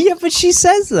 Yeah, but she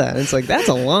says that. It's like that's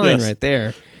a line right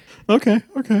there. Okay.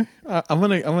 I'm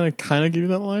gonna kind of give you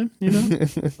that line. You know,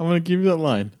 I'm gonna give you that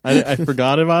line. I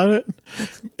forgot about it,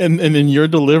 and in your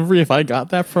delivery, if I got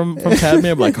that from Padme,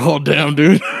 I'm like, oh damn,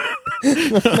 dude,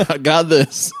 I got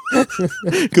this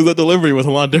because the delivery was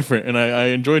a lot different, and I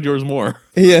enjoyed yours more.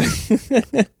 Yeah.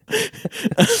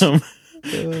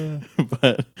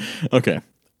 But okay.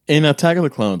 In Attack of the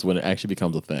Clones, when it actually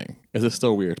becomes a thing, is it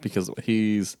still weird? Because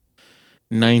he's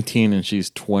 19 and she's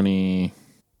 24.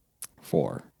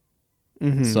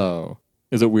 Mm-hmm. So,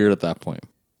 is it weird at that point?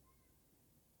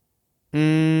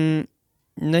 19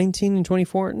 and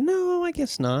 24? No, I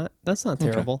guess not. That's not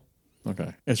terrible.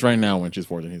 Okay. It's right now when she's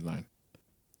 14, he's 9.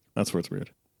 That's where it's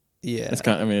weird. Yeah. It's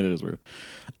kind of, it is weird.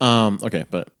 Okay,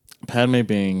 but Padme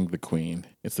being the queen,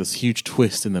 it's this huge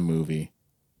twist in the movie.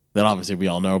 That obviously we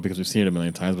all know because we've seen it a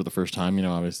million times, but the first time, you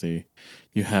know, obviously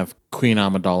you have Queen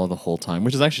Amidala the whole time,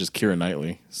 which is actually just Keira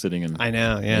Knightley sitting in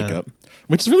makeup,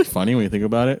 which is really funny when you think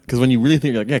about it. Because when you really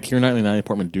think, you're like, yeah, Keira Knightley and Natalie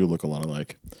Portman do look a lot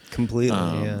alike. Completely,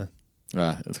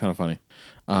 Yeah, it's kind of funny.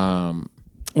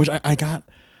 Which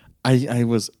I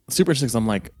was super interested because I'm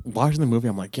like, watching the movie,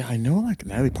 I'm like, yeah, I know like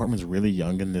Natalie Portman's really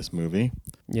young in this movie.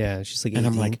 Yeah, she's like 18. And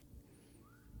I'm like,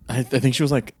 I think she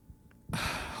was like,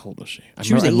 how old was she? I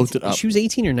looked it up. She was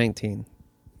 18 or 19.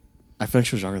 I feel like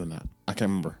she was younger than that. I can't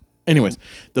remember. Anyways,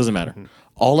 doesn't matter. Mm-hmm.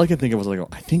 All I could think of was like, oh,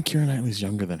 I think Keira Knightley's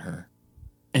younger than her.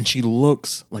 And she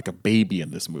looks like a baby in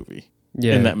this movie.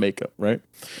 Yeah. In that makeup, right?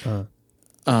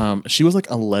 She was like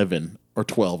 11 or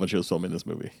 12 when she was filming this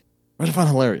movie. Which I found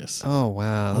hilarious. Oh,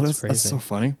 wow. That's crazy. That's so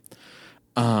funny.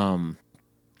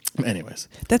 Anyways.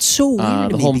 That's so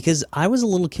weird to me because I was a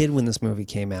little kid when this movie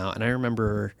came out. And I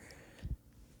remember...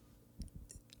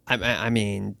 I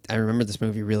mean, I remember this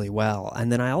movie really well. And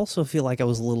then I also feel like I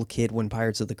was a little kid when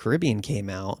Pirates of the Caribbean came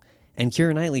out. And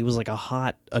Keira Knightley was like a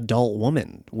hot adult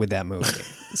woman with that movie.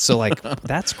 So, like,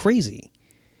 that's crazy.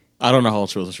 I don't know how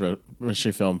old she was when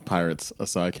she filmed Pirates,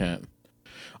 so I can't.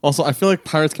 Also, I feel like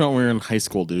Pirates came out when we were in high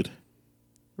school, dude.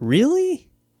 Really?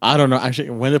 I don't know.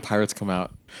 Actually, when did Pirates come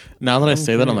out? Now that I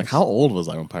say that, I'm like, how old was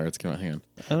I when Pirates came out? Hang on.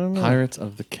 I don't know. Pirates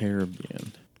of the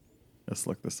Caribbean. Let's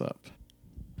look this up.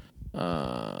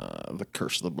 The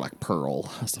Curse of the Black Pearl.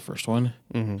 That's the first one.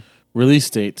 Mm-hmm. Release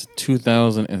date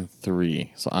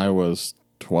 2003. So I was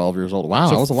 12 years old. Wow,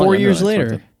 so I was 4 years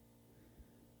later.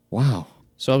 Wow.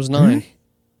 So I was 9.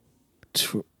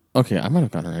 Okay, I might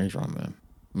have gotten her age wrong then.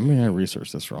 Maybe I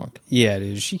researched this wrong. Yeah,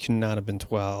 dude, she could not have been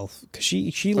 12 because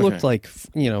she looked like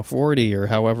 40 or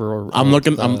however. I'm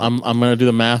looking. I'm gonna do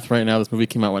the math right now. This movie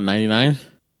came out 99.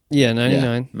 Yeah,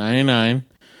 99. Yeah, 99.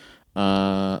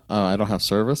 I don't have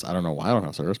service. I don't know why I don't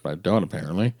have service, but I don't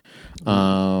apparently.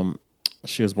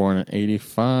 She was born in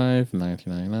 85,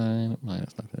 1999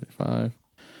 minus 1985.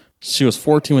 She was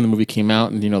 14 when the movie came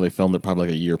out, and they filmed it probably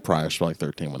like a year prior. She was like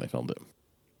 13 when they filmed it.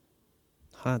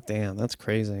 Hot damn, that's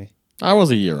crazy. I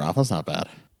was a year off. That's not bad.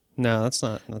 No, that's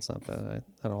not bad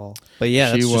at all. But yeah,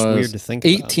 that's She just was weird to think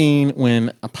about. 18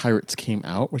 when Pirates came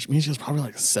out, which means she was probably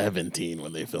like 17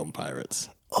 when they filmed Pirates.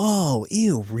 Oh,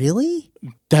 ew, really?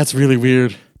 That's really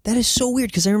weird. That is so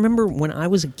weird because I remember when I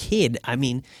was a kid. I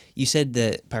mean, you said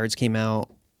that Pirates came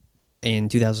out in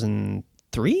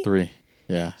 2003? 3.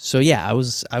 Yeah. So yeah, I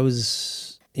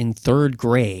was in 3rd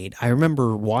grade. I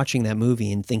remember watching that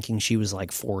movie and thinking she was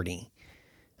like 40.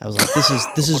 I was like, this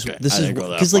is Okay, this I is didn't go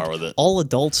that because far like with it. all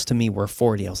adults to me were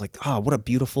 40. I was like, oh, what a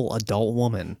beautiful adult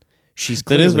woman. She's That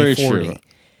clearly is very 40. true.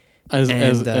 As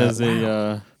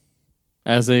Wow.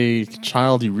 as a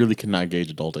child, you really cannot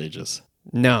gauge adult ages.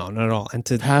 No, not at all. And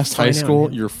to Past high find out school,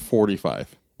 now- you're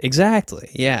 45. exactly,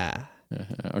 yeah. Yeah,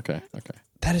 okay.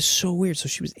 That is so weird. So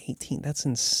she was 18. That's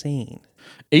insane.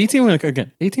 18 when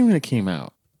it came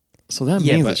out. So that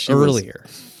Yeah, means but that she earlier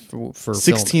for was filming.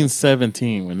 16,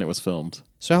 17 when it was filmed.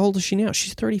 So how old is she now?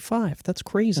 She's 35. That's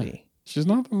crazy. She's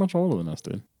not that much older than us,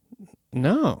 dude.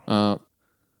 No.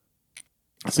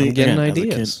 See, I'm getting again, as a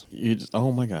ideas. kid, you just,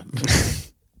 oh my god.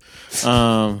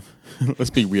 Let's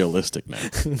be realistic now.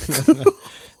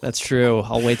 That's true.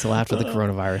 I'll wait till after the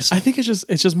coronavirus. I think it's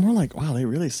just more like, wow, they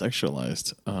really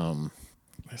sexualized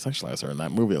her in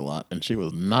that movie a lot, and she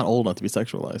was not old enough to be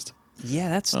sexualized. Yeah,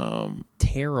 that's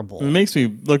terrible. It makes me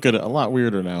look at it a lot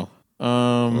weirder now.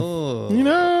 Oh.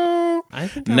 I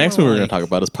think Next movie we're going to talk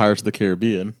about is Pirates of the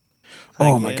Caribbean.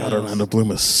 Oh my God, guess. Orlando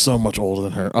Bloom is so much older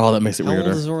than her. Oh, that makes it How old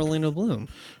weirder. is Orlando Bloom?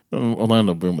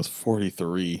 Orlando Bloom is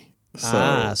 43.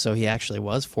 So, So he actually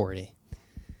was 40.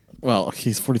 well,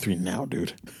 he's 43 now,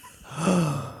 dude.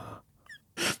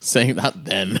 Saying that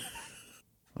then.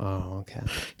 Oh, okay.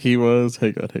 He was,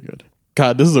 hey good.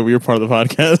 God, this is a weird part of the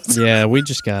podcast. Yeah, we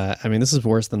just got, I mean, this is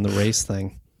worse than the race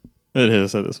thing. It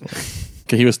is at this point.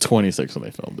 Okay, he was 26 when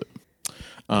they filmed it.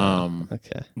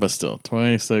 Okay. But still,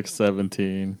 26,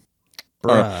 17.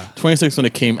 Bruh. Or 26 when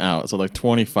it came out, so like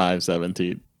 25,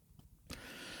 17.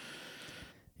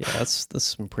 Yeah, that's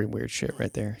some pretty weird shit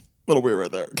right there. A little weird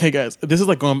right there. Okay, guys, this is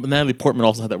like going. Natalie Portman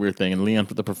also had that weird thing, and Leon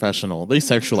the Professional. They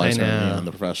sexualized her in know. Leon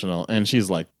the Professional, and she's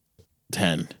like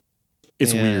 10.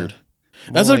 It's Yeah. weird.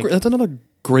 More That's another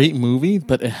great movie,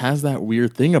 but it has that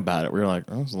weird thing about it where you're like,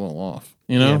 oh, it's a little off.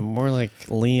 You know? Yeah, more like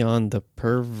Leon the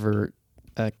pervert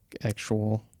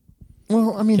actual.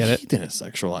 Well, I mean, Get he it? didn't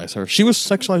sexualize her. She was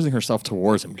sexualizing herself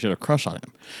towards him. She had a crush on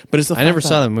him. But it's the I never fact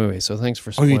saw that- that movie, so thanks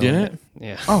for Oh, spoiling you didn't? it.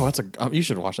 Yeah. Oh, you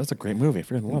should watch. That's a great movie. I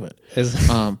freaking love it. Is-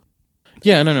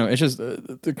 Yeah, no. It's just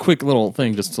the quick little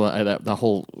thing, just so that the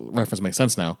whole reference makes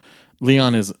sense now.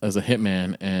 Leon is as a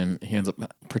hitman, and he ends up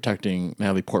protecting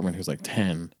Natalie Portman, who's like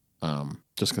 10,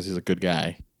 just because he's a good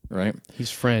guy, right? He's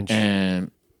French.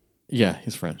 And yeah,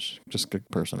 he's French, just a good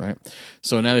person, right?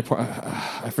 So Natalie Portman,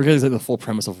 I forget exactly the full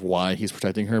premise of why he's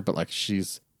protecting her, but like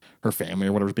her family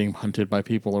or whatever is being hunted by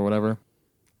people or whatever.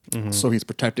 So he's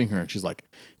protecting her, and she's like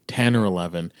 10 or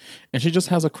 11, and she just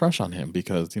has a crush on him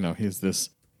because he's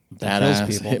this badass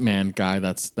people. hitman guy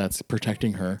that's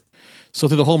protecting her. So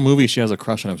through the whole movie, she has a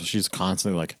crush on him. So she's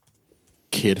constantly like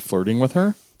kid flirting with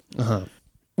her,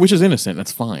 which is innocent.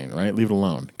 That's fine, right? Leave it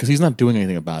alone because he's not doing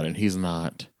anything about it. He's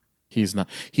not. He's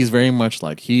very much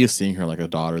like he is seeing her like a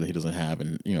daughter that he doesn't have,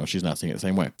 and she's not seeing it the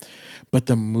same way. But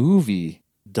the movie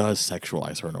does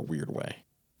sexualize her in a weird way,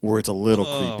 where it's a little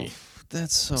creepy.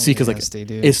 That's so See, because like nasty,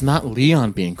 dude. it's not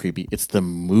Leon being creepy; it's the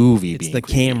movie It's being. the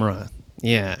creepy. camera.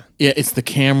 Yeah. Yeah, it's the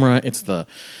camera.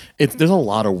 There's a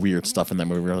lot of weird stuff in that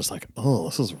movie. Where I was like, oh,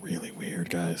 this is really weird,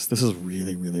 guys. This is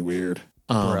really, really weird.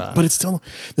 But it's still,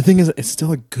 the thing is, it's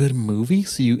still a good movie.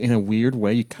 So you, in a weird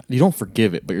way, you don't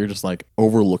forgive it, but you're just like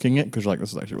overlooking it because you're like,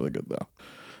 this is actually really good though.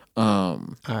 All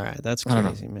right. That's don't know.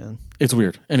 crazy, man. It's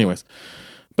weird. Anyways,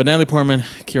 but Natalie Portman,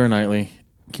 Keira Knightley.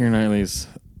 Keira Knightley's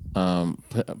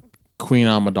Queen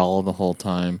Amidala the whole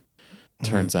time.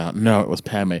 Turns out, no, it was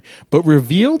Padme. But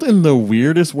revealed in the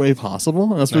weirdest way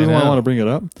possible. And that's the reason why I know. want to bring it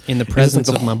up. In the presence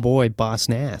of my boy, Boss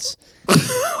Nass.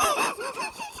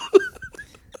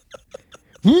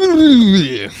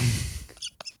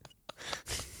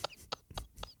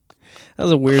 That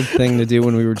was a weird thing to do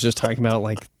when we were just talking about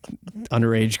like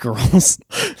underage girls.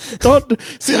 Don't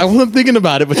see. I wasn't thinking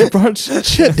about it, but you brought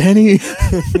shit, Danny.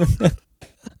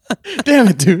 Damn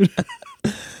it, dude.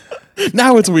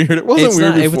 Now it's weird. It wasn't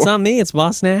weird If before. it's not me, it's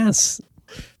Boss Nass.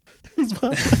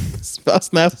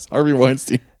 Spouse Nass, Harvey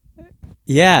Weinstein.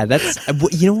 Yeah, that's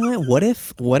you know what?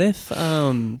 What if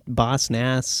Boss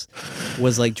Nass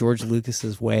was like George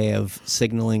Lucas's way of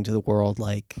signaling to the world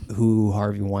like who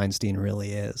Harvey Weinstein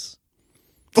really is?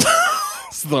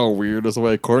 It's the weirdest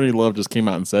way. Courtney Love just came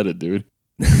out and said it, dude.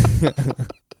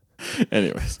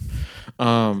 Anyways,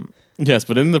 yes,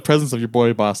 but in the presence of your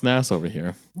boy Boss Nass over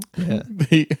here, Yeah.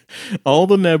 all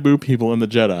the Naboo people and the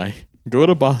Jedi go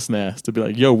to Boss Nass to be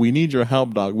like, "Yo, we need your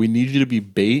help, dog. We need you to be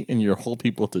bait and your whole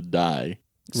people to die,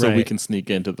 so we Right. can sneak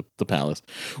into the palace,"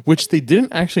 which they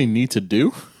didn't actually need to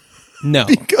do No,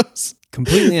 because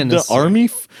completely the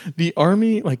unnecessary.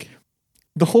 army, like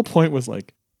the whole point was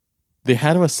like they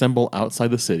had to assemble outside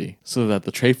the city so that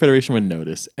the Trade Federation would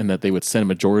notice and that they would send a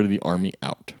majority of the army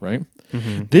out, right?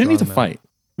 Mhm. They didn't need Draw to them out. fight.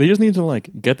 They just need to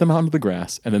like get them out into the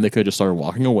grass and then they could just start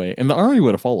walking away and the army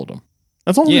would have followed them.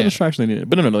 That's all the Yeah. distraction they needed.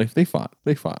 But no, they fought.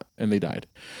 They fought and they died.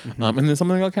 Mhm. And then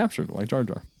something got captured, like Jar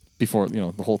Jar, before,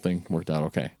 the whole thing worked out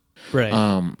okay. Right.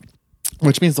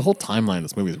 Which means the whole timeline of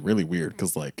this movie is really weird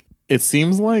because like it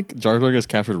seems like Jar Jar gets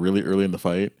captured really early in the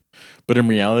fight, but in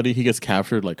reality he gets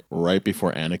captured like right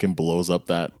before Anakin blows up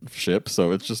that ship.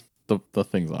 So it's just the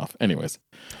thing's off. Anyways,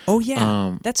 Oh yeah,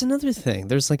 um, that's another thing.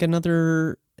 There's like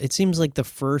another. It seems like the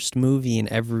first movie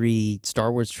in every Star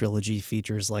Wars trilogy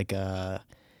features like a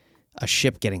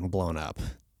ship getting blown up.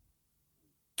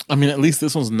 I mean, at least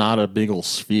this one's not a big old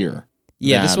sphere.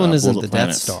 Yeah, this that, one blows isn't up the Death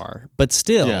planets. Star, but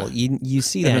still, Yeah. you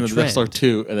see And that then the trend. Death Star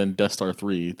 2 and then Death Star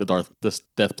 3, this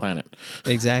Death Planet.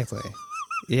 Exactly.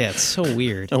 Yeah, it's so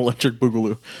weird. Electric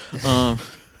Boogaloo.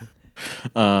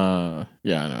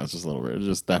 Yeah, I know, it's just a little weird. It's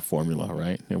just that formula,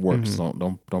 right? It works.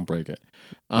 Mhm. Don't break it.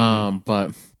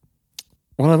 But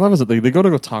what I love is that they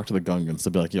go talk to the Gungans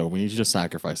to be like, yo, we need you to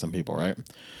sacrifice some people, right?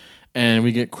 And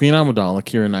we get Queen Amidala,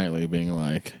 Keira Knightley, being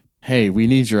like, hey, we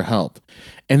need your help.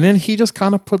 And then he just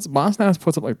kind of Boss Nass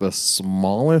puts up like the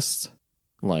smallest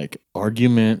like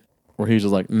argument where he's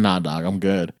just like, nah, dog, I'm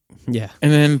good. Yeah.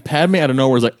 And then Padme out of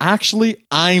nowhere is like, actually,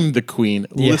 I'm the queen.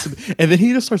 Yeah. Listen. And then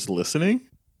he just starts listening.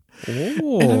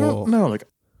 Oh. And I don't know, like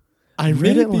I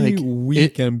read it like we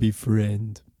can be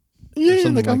friends. yeah,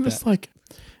 something like I'm like just like,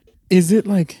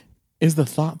 is the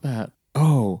thought that,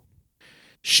 oh,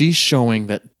 she's showing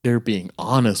that they're being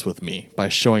honest with me by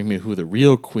showing me who the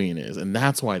real queen is, and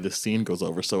that's why this scene goes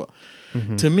over. So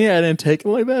to me, I didn't take it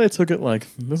like that. I took it like,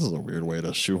 this is a weird way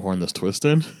to shoehorn this twist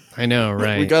in. I know,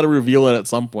 right? We got to reveal it at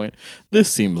some point.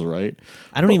 This seems right.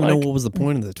 I don't But, even know like, what was the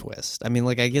point of the twist. I mean,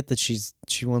 like, I get that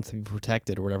she wants to be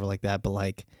protected or whatever like that, but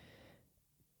like,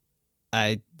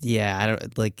 I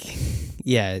don't like,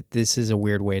 yeah, this is a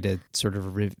weird way to sort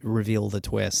of reveal the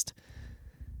twist.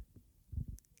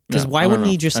 Because yeah, why I don't wouldn't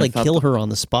know. he just I like thought kill her on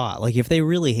the spot? Like, if they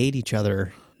really hate each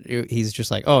other, he's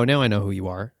just like, oh, now I know who you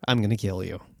are. I'm gonna kill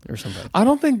you or something. I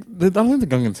don't think the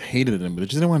Gungans hated them, but they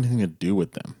just didn't want anything to do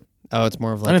with them. Oh, it's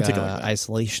more of I like didn't take it like a that.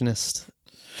 isolationist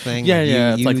thing. Yeah, Like,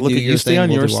 yeah. It's like, look, do at your you stay thing, on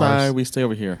we'll your do side, ours. we stay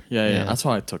over here. Yeah, yeah, Yeah. That's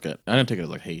how I took it. I didn't take it as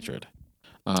like hatred.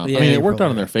 I Yeah, mean, it you're worked out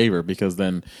in probably their favor because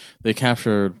then they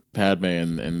captured Padme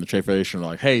and the Trade Federation were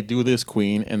like, hey, do this,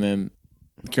 queen. And then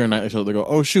Keira Knightley showed up, they go,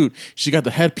 oh, shoot, she got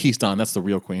the headpiece on. That's the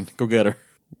real queen. Go get her.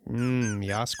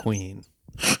 Yas Queen.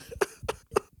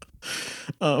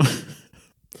 Um,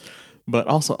 but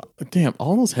also, damn,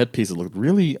 all those headpieces looked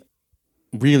really,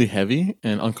 really heavy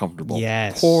and uncomfortable.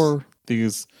 Yes. Poor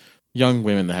these young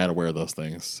women that had to wear those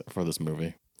things for this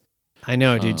movie. I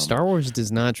know, dude. Um, Star Wars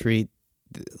does not treat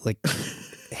like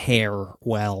hair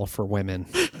well for women.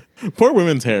 Poor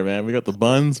women's hair, man. We got the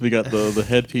buns, we got the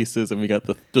headpieces, and we got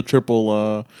the triple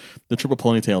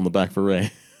ponytail in the back for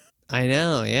Ray. I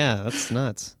know, yeah, that's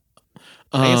nuts.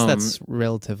 I guess that's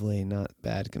relatively not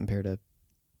bad compared to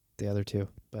the other two.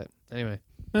 But anyway,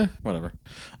 whatever.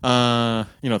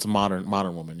 It's a modern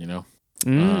woman.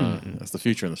 It's the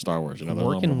future in the Star Wars. They're a little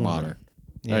Working more woman. modern.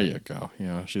 Yeah. There you go.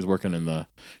 She's working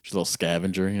she's a little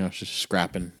scavenger. She's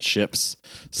scrapping ships,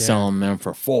 selling them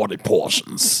for 40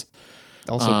 portions.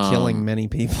 Also killing many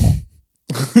people.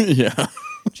 Yeah.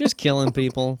 Just killing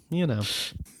people,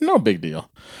 No big deal.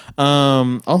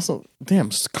 Also, damn,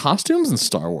 costumes in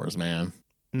Star Wars, man.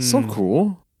 So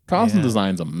cool. Costume Yeah.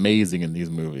 design's amazing in these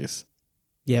movies.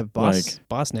 Yeah,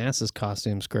 Boss Nass's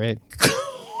costume's great.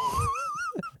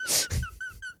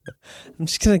 I'm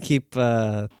just gonna keep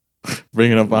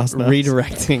Bringing up Boss Nass.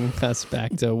 redirecting us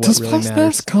back to what Does really Boss matters.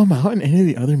 Nass come out in any of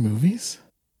the other movies?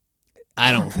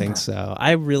 I don't think so.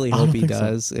 I really I hope don't he think so.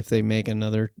 does if they make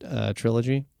another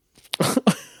trilogy.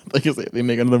 Like I say, they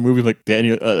make another movie like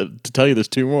Daniel to tell you there's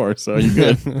 2 more, so you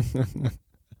good.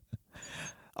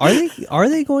 Are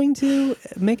they going to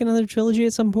make another trilogy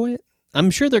at some point?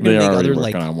 I'm sure they're going They to are make already other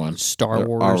working like on one. Star They're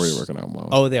Wars. already working on one.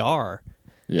 Oh, they are.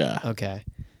 Yeah. Okay.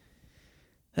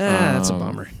 That's a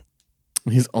bummer.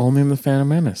 He's only in the Phantom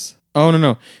Menace. Oh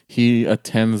no, he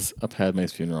attends a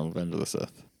Padme's funeral in Revenge of the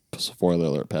Sith. Spoiler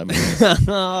alert, Padme.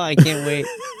 Oh, I can't wait.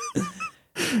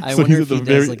 I So wonder he's if at he the does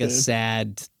very like a end.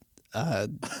 sad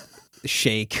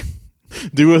shake.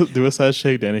 Do a sad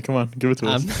shake, Danny. Come on, give it to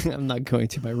us. I'm not going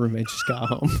to. My roommate just got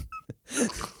home.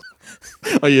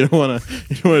 Oh, you don't want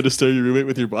to disturb your roommate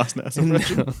with your boss Nass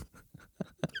impression. No.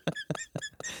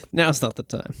 Now's not the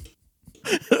time.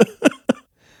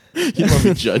 You don't want to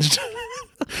be judged.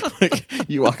 Like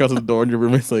you walk out to the door and your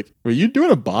roommate's like, "Were you doing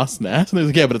a boss Nass?" And he's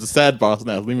like, "Yeah, but it's a sad boss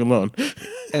Nass. Leave me alone."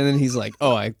 And then he's like,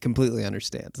 "Oh, I completely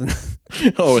understand."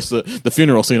 Oh, it's the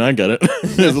funeral scene. I get it.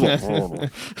 It's a little-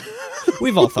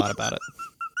 We've all thought about it.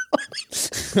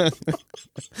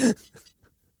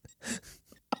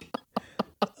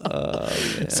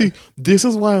 Man. See, this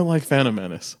is why I like Phantom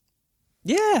Menace.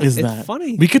 Yeah, Is it's that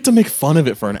funny. we get to make fun of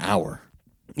it for an hour.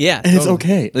 Yeah, And it's totally.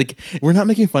 okay. Like we're not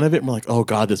making fun of it. And we're like, oh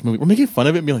god, this movie. We're making fun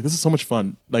of it and being like, this is so much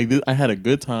fun. Like I had a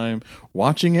good time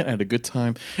watching it. I had a good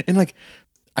time. And like,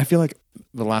 I feel like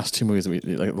the last two movies that we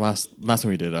did, like last one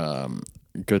we did,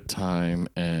 Good Time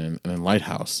and then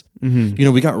Lighthouse. You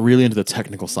know, we got really into the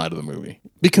technical side of the movie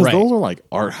because Right. those are like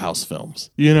art house films.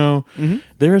 You know,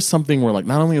 there is something where like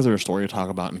not only is there a story to talk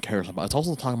about and characters about, it's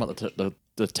also talking about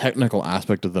the technical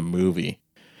aspect of the movie.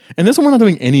 And this one, we're not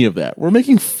doing any of that. We're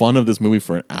making fun of this movie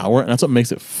for an hour, and that's what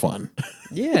makes it fun.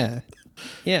 Yeah,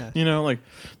 yeah. You know, like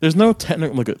there's no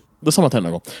technical. Look at let's talk about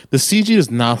technical. The CG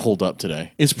does not hold up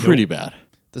today. It's pretty bad.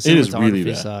 The It is really cinematography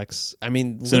bad. sucks. I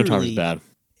mean, Cinematography literally is bad.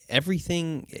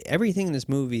 everything in this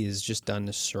movie is just done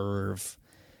to serve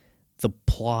the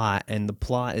plot, and the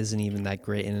plot isn't even that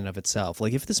great in and of itself.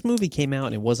 Like if this movie came out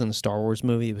and it wasn't a Star Wars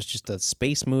movie, it was just a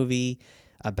space movie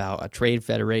about a trade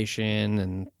federation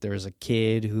and there's a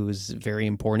kid who's very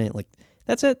important. Like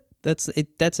that's it. That's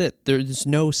it. There's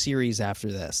no series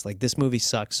after this. Like this movie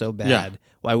sucks so bad. Yeah.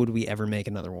 Why would we ever make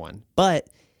another one? But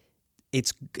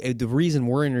it's the reason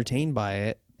we're entertained by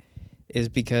it is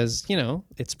because, you know,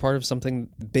 it's part of something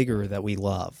bigger that we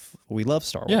love. We love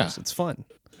Star Wars. Yeah. It's fun.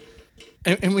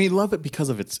 And we love it because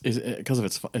of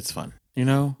it's fun. You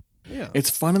know, Yeah. it's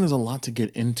fun and there's a lot to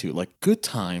get into. Like Good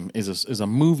Time is a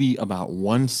movie about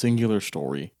one singular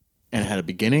story, and it had a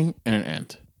beginning and an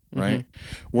end. Right?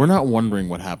 We're not wondering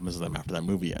what happens to them after that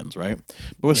movie ends, right?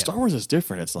 But with Yeah. Star Wars, it's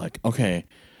different. It's like, okay,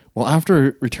 well,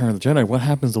 after Return of the Jedi, what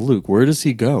happens to Luke? Where does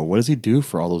he go? What does he do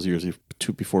for all those years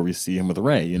before we see him with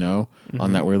Rey, you know,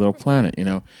 on that weird little planet, you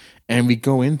know? And we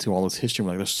go into all this history.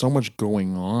 We're like, there's so much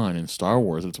going on in Star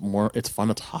Wars. It's fun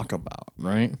to talk about,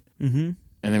 right? Mm-hmm.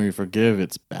 And then we forgive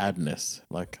its badness.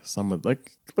 Like look,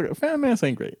 Phantom Menace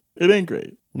ain't great. It ain't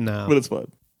great, No. but it's fun.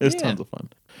 It's Yeah. tons of fun.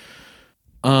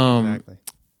 Exactly.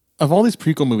 Of all these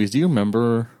prequel movies, do you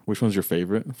remember which one's your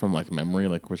favorite from like memory?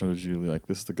 Like which one did you like?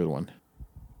 This is the good one.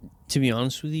 To be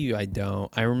honest with you, I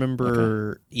don't. I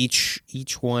remember each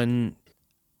one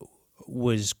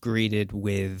was greeted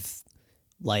with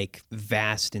like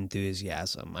vast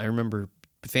enthusiasm. I remember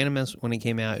Phantom Menace when it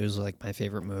came out, it was like my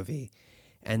favorite movie.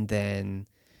 And then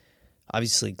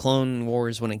obviously Clone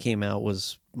Wars when it came out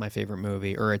was my favorite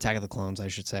movie, or Attack of the Clones, I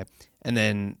should say. And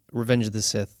then Revenge of the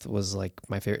Sith was like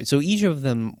my favorite. So each of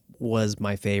them was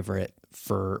my favorite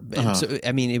for. and So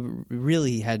I mean, it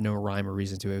really had no rhyme or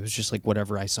reason to it. It was just like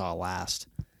whatever I saw last.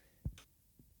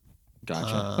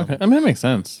 Gotcha. Okay, I mean that makes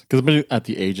sense because at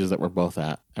the ages that we're both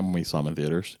at, and when we saw them in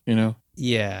theaters, you know.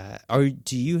 Yeah.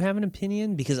 Do you have an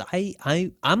opinion? Because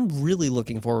I'm really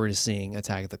looking forward to seeing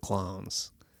Attack of the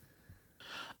Clones.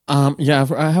 Yeah,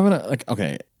 I haven't like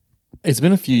okay. It's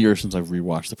been a few years since I've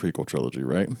rewatched the prequel trilogy,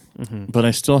 right? But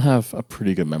I still have a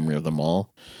pretty good memory of them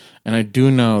all, and I do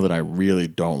know that I really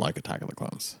don't like Attack of the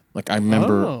Clones. Like I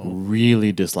remember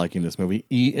really disliking this movie,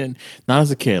 and not as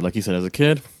a kid. Like you said, as a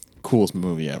kid, coolest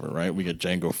movie ever, right? We get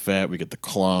Jango Fett, we get the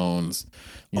clones,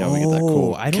 you know, we get that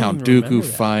cool I don't Count even remember Dooku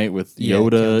that. fight with Yeah,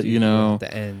 Yoda, Count you Dooku know. at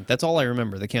the end. That's all I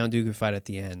remember. The Count Dooku fight at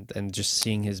the end, and just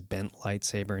seeing his bent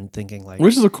lightsaber and thinking like,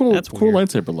 Which is a cool That's cool weird.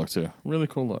 lightsaber look too. Really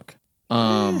cool look.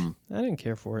 I didn't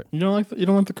care for it. You don't like you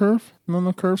don't like the curve?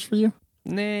 No curves for you?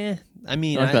 Nah. I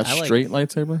mean, You like that I straight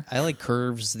lightsaber? I like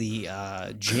curves the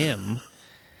gym.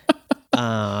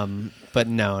 But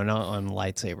no, not on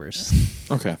lightsabers.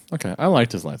 Okay. I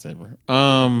liked his lightsaber.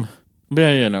 But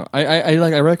yeah, no.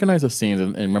 I recognize the scenes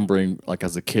and remembering like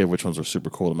as a kid which ones were super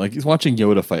cool. Like he's watching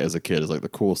Yoda fight as a kid is like the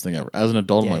coolest thing ever. As an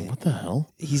adult, I'm Yeah. like, what the hell?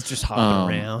 He's just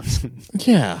hopping around.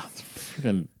 Yeah.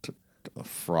 Freaking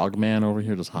frog man over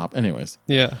here just hop. Anyways.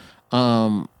 Yeah.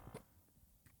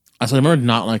 So I remember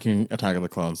not liking Attack of the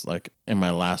Clones, like in my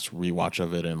last rewatch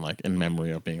of it, and like in memory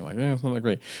of being like, it's not that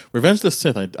great. Revenge of the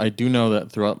Sith, I do know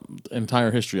that throughout entire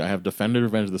history, I have defended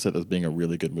Revenge of the Sith as being a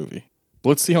really good movie. But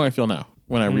let's see how I feel now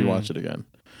when I rewatch it again.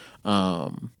 Because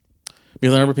I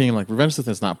remember being like, Revenge of the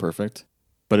Sith is not perfect,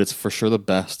 but it's for sure the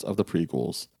best of the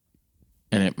prequels,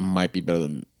 and it might be better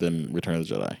than Return of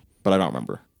the Jedi. But I don't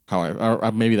remember how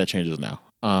or maybe that changes now.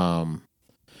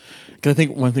 Because I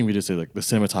think one thing we just say, like, the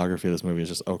cinematography of this movie is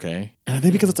just okay. And I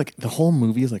think because it's like the whole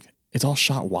movie is like, it's all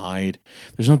shot wide.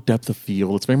 There's no depth of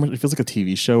field. It's very much, it feels like a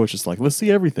TV show. It's just like, let's see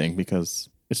everything because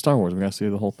it's Star Wars. We got to see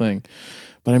the whole thing.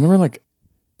 But I remember like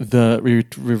the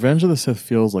Revenge of the Sith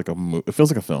feels like it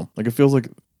feels like a film. Like it feels like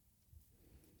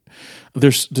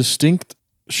there's distinct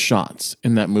shots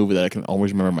in that movie that I can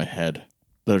always remember in my head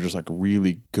that are just like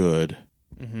really good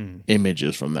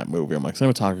images from that movie. I'm like,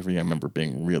 cinematography, I remember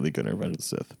being really good in Revenge of the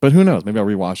Sith. But who knows? Maybe I'll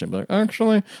rewatch it and be like,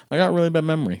 actually, I got really bad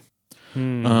memory.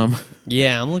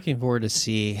 Yeah, I'm looking forward to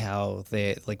see how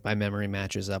my memory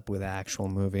matches up with the actual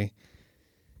movie.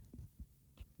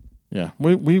 Yeah,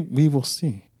 we will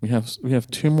see. We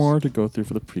have 2 more to go through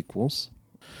for the prequels.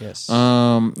 Yes.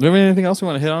 Do we have anything else we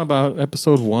want to hit on about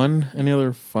episode 1? Any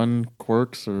other fun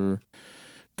quirks or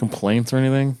complaints or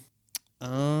anything?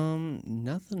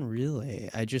 Nothing really.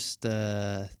 I just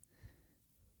this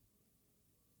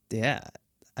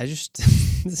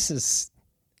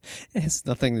it has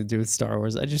nothing to do with Star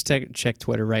Wars. I just check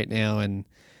Twitter right now, and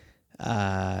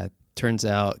turns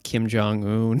out Kim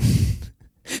Jong-un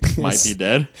might be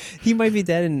dead. He might be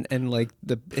dead, and like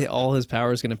all his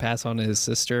power is going to pass on to his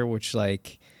sister, which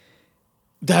like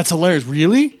that's hilarious.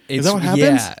 Really? Is that what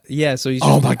happens? Yeah. So he's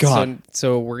oh my god.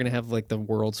 So we're gonna have like the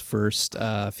world's first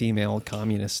female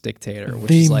communist dictator,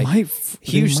 which is like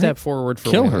huge step forward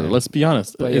for kill women. her. Let's be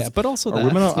honest. But but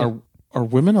also are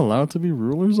women allowed to be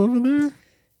rulers over there?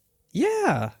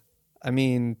 Yeah, I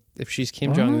mean, if she's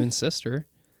Kim Jong-un's sister,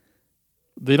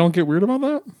 they don't get weird about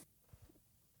that.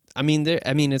 I mean,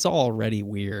 it's already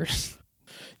weird.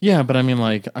 Yeah, but I mean,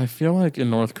 like, I feel like in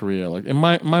North Korea, like in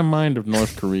my mind of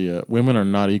North Korea, women are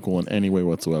not equal in any way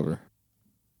whatsoever.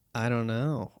 I don't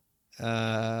know.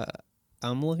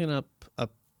 I'm looking up.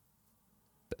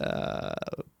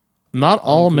 Not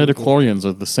all midichlorians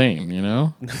are the same, you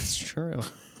know? That's true.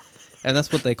 And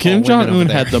that's what they call Kim Jong-un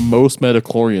had the most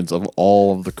midichlorians of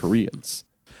all of the Koreans.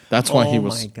 That's why he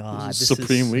was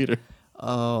supreme leader.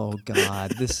 Oh,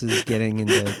 God. This is getting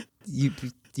into...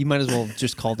 You might as well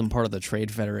just call them part of the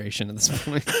Trade Federation at this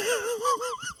point.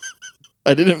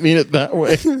 I didn't mean it that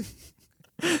way.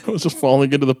 I was just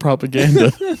falling into the propaganda.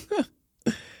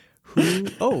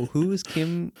 Who is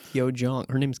Kim Yo Jong?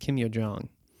 Her name's Kim Yo Jong.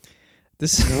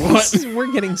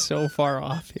 We're getting so far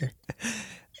off here.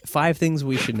 5 things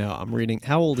we should know. I'm reading.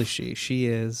 How old is she? She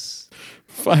is...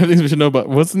 5 things we should know about...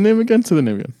 What's the name again? Say the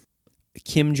name again.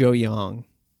 Kim Jo Young.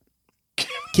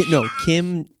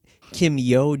 Kim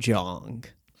Yo Jong.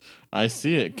 I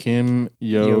see it. Kim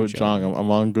Yo Jong.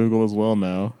 I'm on Google as well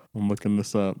now. I'm looking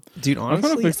this up. Dude, honestly... I'm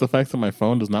trying to fix the fact that my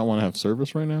phone does not want to have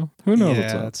service right now. Who knows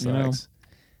what's up? That sucks.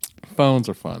 Phones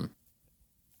are fun.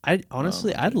 I'd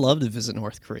love to visit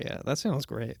North Korea. That sounds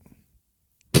great.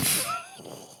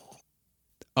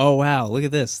 Oh wow, look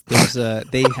at this.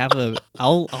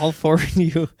 I'll forward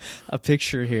you a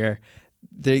picture here.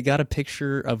 They got a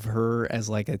picture of her as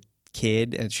like a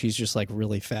kid, and she's just like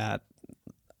really fat.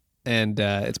 And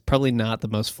it's probably not the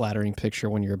most flattering picture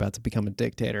when you're about to become a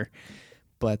dictator,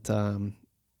 but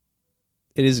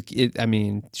it is. I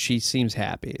mean, she seems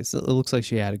happy. It looks like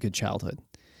she had a good childhood.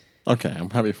 Okay, I'm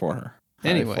happy for her.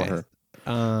 Anyway,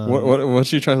 what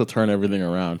she tries to turn everything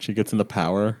around. She gets into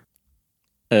power,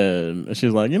 and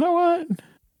she's like, you know what?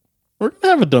 We're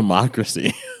gonna have a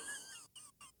democracy.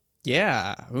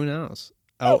 Yeah, who knows?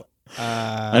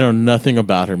 I know nothing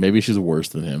about her. Maybe she's worse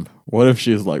than him. What if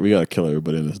she's like, we gotta kill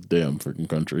everybody in this damn freaking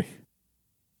country?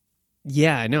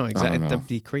 Yeah, I know exactly. That'd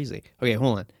be crazy. Okay,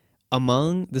 hold on.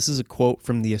 This is a quote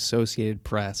from the Associated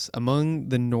Press. Among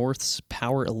the North's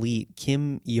power elite,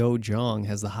 Kim Yo Jong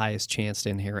has the highest chance to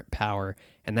inherit power,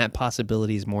 and that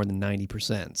possibility is more than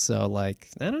 90%. So, like,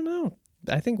 I don't know.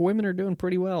 I think women are doing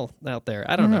pretty well out there.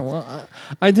 I don't know. Well,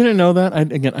 I didn't know that. I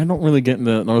don't really get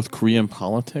into North Korean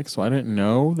politics, so I didn't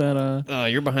know that. Oh,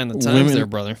 you're behind the times there,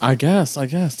 brother. I guess.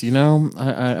 You know,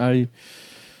 I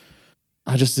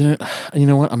just didn't. You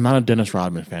know what? I'm not a Dennis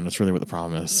Rodman fan. That's really what the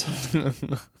problem is.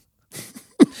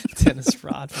 Dennis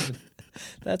Rodman.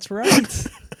 That's right.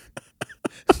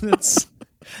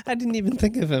 I didn't even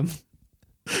think of him.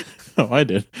 Oh, I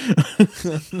did.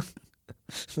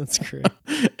 That's great.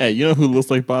 Hey, you know who looks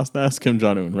like Boss Nass? Kim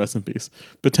Jong Un. Rest in peace.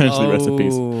 Potentially rest in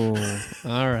peace.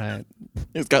 All right.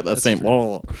 He's got that same.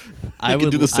 true. He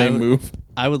could do the same move.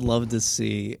 I would love to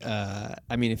see.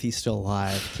 I mean, if he's still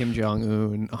alive, Kim Jong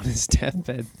Un on his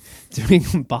deathbed doing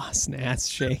a Boss Nass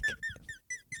shake.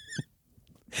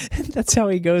 And that's how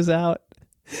he goes out.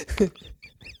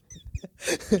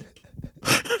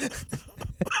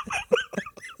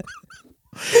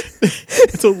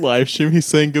 It's a live stream. He's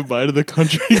saying goodbye to the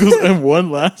country. He goes, and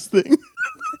one last thing.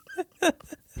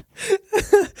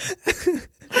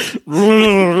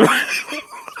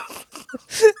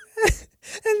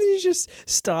 And then he just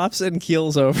stops and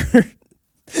keels over.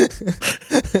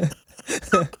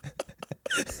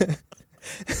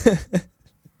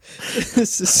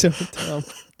 This is so dumb.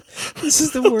 This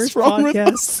is the worst wrong with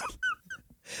podcast.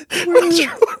 What's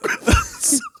wrong with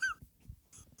us?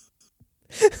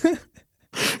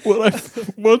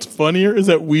 What's funnier is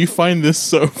that we find this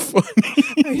so funny.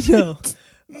 I know.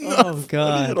 Oh Funny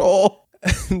god. at all.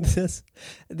 this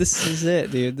is it,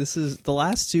 dude. This is the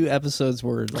last two episodes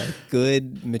were like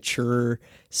good, mature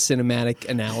cinematic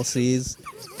analyses,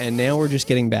 and now we're just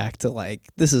getting back to like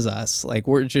this is us. Like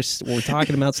we're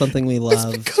talking about something we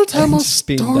love. It's because we're talking about Just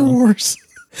being Star dumb. Wars.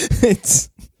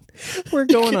 We're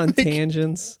going on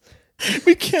tangents.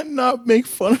 We can't not make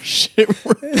fun of shit.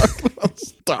 We're talking about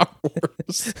Star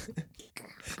Wars.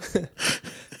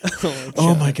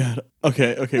 Oh my god.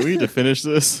 Okay. We need to finish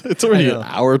this. It's already I an know.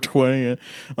 hour 20.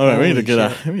 All right, we need to get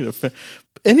out. We need to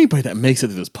anybody that makes it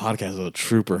to this podcast is a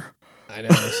trooper. I know,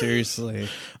 seriously.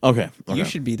 Okay. You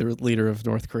should be the leader of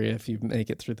North Korea if you make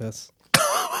it through this.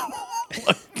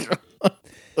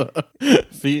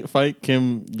 Fight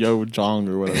Kim Yo Jong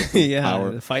or whatever. Yeah,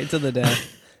 Power. fight to the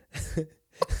death.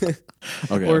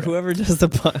 Okay. Or okay. whoever does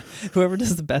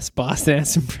the best Boss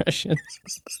Nass impression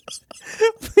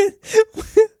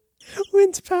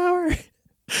wins power.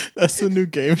 That's the new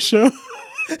game show.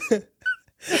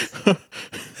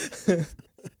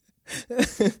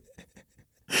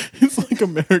 It's like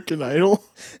American Idol,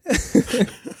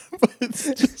 but it's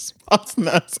just Boss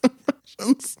Nass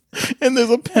impressions, and there's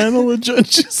a panel of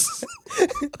judges.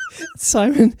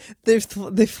 Simon, they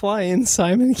fly in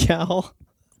Simon Cowell.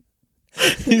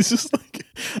 He's just like,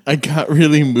 I got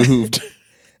really moved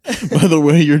by the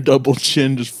way your double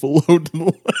chin just flowed to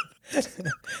the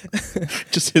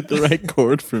left. Just hit the right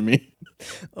chord for me.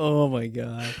 Oh my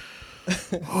god.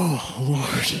 Oh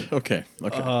Lord. Okay.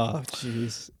 Oh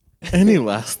jeez. Any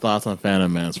last thoughts on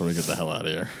Phantom Menace before we get the hell out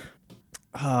of here?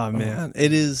 Oh man,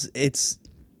 it's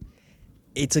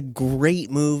a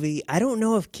great movie. I don't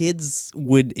know if kids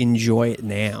would enjoy it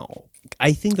now.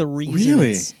 I think the reason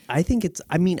Really? I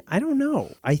don't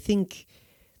know. I think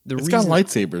the It's reason got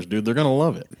lightsabers, dude. They're gonna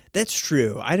love it. That's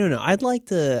true. I don't know. I'd like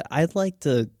to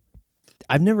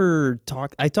I've never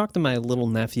talked I talk to my little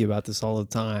nephew about this all the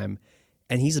time,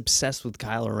 and he's obsessed with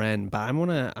Kylo Ren, but I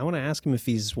want to ask him if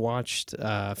he's watched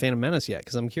Phantom Menace yet,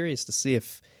 cuz I'm curious to see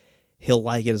if he'll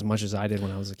like it as much as I did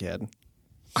when I was a kid.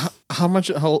 How much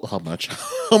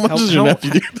is your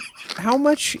nephew? Dude? How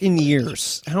much in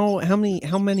years? How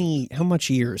much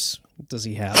years does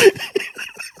he have?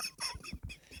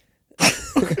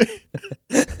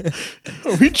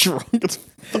 Are we drunk? It's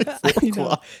like 4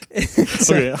 o'clock.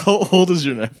 Okay, how old is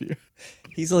your nephew?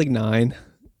 He's like 9.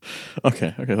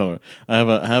 Okay. Hold on. I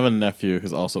have a nephew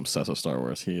who's also obsessed with Star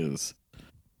Wars.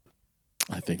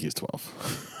 I think he's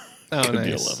 12. Oh, Could be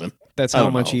nice. 11. That's I how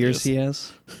don't know much how old he years is. he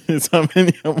has. It's how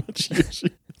much years he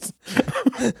is.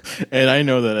 And I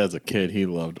know that as a kid, he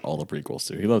loved all the prequels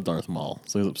too. He loved Darth Maul,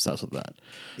 so he's obsessed with that.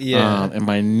 Yeah. And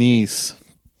my niece.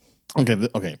 Okay.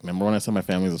 Remember when I said my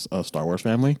family's a Star Wars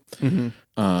family? Mm-hmm.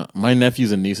 My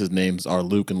nephews and nieces' names are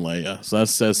Luke and Leia, so that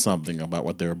says something about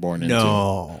what they were born into.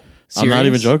 No. I'm not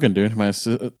even Serious? joking, dude.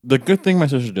 The good thing my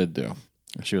sister did do,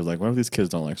 she was like, "What if these kids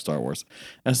don't like Star Wars?"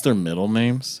 That's their middle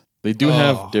names. They do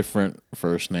have different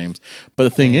first names, but the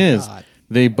thing is, God.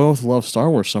 they both love Star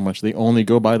Wars so much they only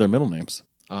go by their middle names.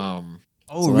 Oh,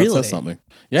 So really? that says something.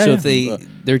 Yeah. So yeah.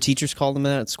 if their teachers called them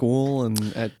that at school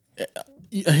and at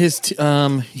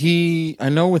I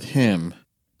know with him,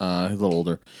 he's a little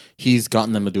older. He's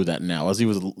gotten them to do that now. As he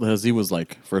was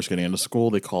like first getting into school,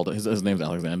 they called it his name's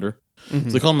Alexander. So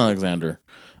they call him Alexander.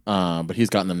 But he's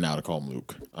gotten them now to call him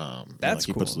Luke. That's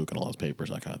he cool. puts Luke in all his papers,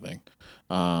 that kind of thing.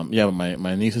 Yeah, but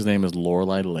my niece's name is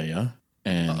Lorelai Leia,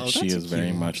 and she that's is very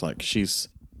cute. much like she's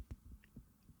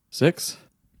 6.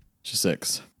 She's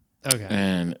 6, Okay.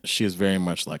 and she is very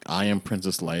much like I am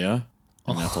Princess Leia.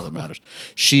 And that's all that matters.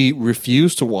 She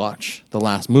refused to watch the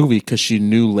last movie because she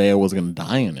knew Leia was going to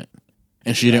die in it.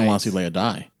 And she didn't want to see Leia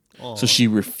die. So she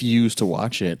refused to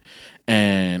watch it,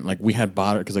 and like we had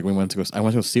bought it because like we went to go. I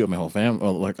went to go see it with my whole family.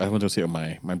 Well, like I went to go see it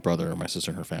with my brother, my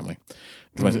sister, and her family.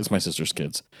 It's my sister's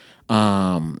kids,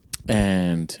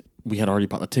 and we had already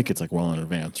bought the tickets like well in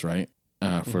advance, right?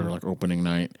 For like opening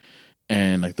night,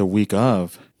 and like the week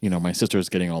of, my sister is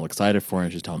getting all excited for it,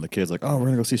 and she's telling the kids like, "Oh, we're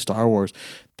gonna go see Star Wars."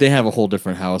 They have a whole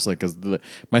different house, like because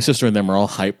my sister and them are all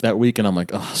hyped that week, and I'm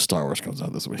like, "Oh, Star Wars comes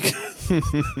out this week."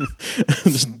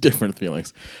 Just different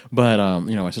feelings, but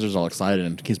my sister's all excited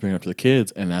and keeps bringing it up to the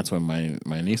kids, and that's when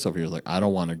my niece over here is like, "I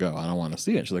don't want to go. I don't want to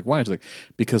see it." She's like, "Why?" She's like,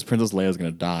 "Because Princess Leia is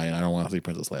gonna die, and I don't want to see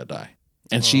Princess Leia die."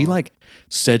 And she like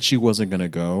said she wasn't gonna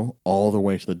go all the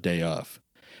way to the day of,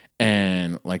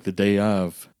 and like the day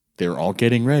of, they were all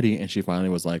getting ready, and she finally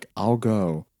was like, "I'll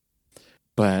go,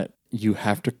 but you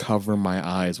have to cover my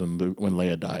eyes when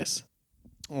Leia dies."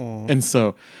 And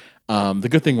so, the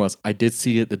good thing was I did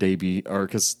see it the day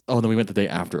then we went the day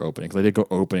after opening because I did go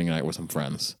opening night with some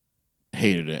friends,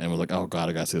 hated it, and was like, "Oh God,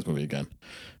 I gotta see this movie again."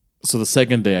 So the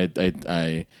second day,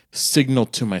 I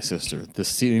signaled to my sister the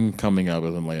scene coming up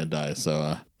is when Leia dies,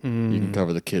 so you can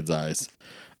cover the kids' eyes.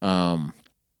 But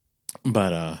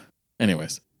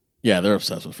anyways. Yeah, they're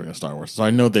obsessed with freaking Star Wars. So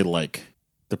I know they like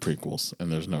the prequels,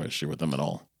 and there's no issue with them at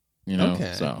all.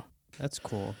 Okay. So That's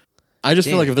cool. I just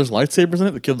feel like if there's lightsabers in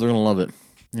it, the kids are gonna love it.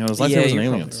 There's lightsabers and you're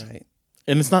aliens, probably right.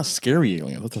 and it's not scary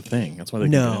aliens. That's the thing. That's why they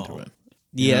can get into it.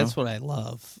 Yeah, that's what I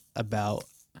love about.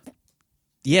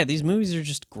 Yeah, these movies are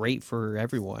just great for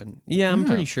everyone. Yeah, I'm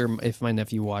pretty sure if my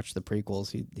nephew watched the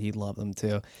prequels, he'd love them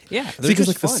too. Yeah, because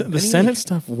like the Senate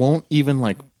stuff won't even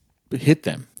like hit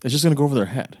them. It's just gonna go over their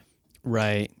head.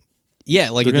 Right.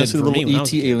 Yeah, like they're it gonna did see the for me little when I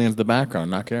was a ET kid. aliens in the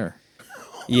background, not care.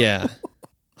 Yeah.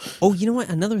 Oh, you know what?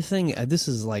 Another thing. This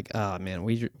is like, oh man,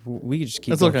 we could just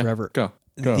keep going forever. Go.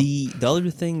 The other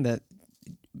thing that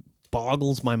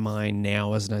boggles my mind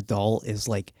now as an adult is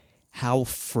like how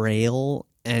frail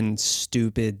and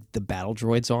stupid the battle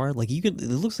droids are. Like it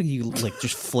looks like you like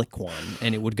just flick one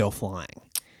and it would go flying.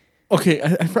 Okay,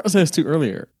 I forgot to say this too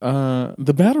earlier.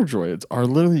 The battle droids are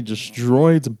literally just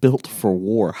droids built for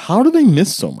war. How do they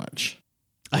miss so much?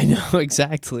 I know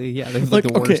exactly. Yeah, they're like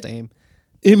the worst aim.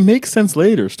 It makes sense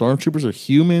later. Stormtroopers are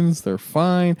humans; they're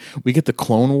fine. We get the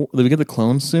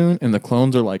clones soon, and the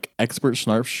clones are like expert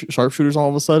sharpshooters all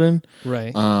of a sudden.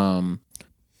 Right.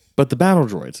 But the battle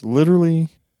droids, literally,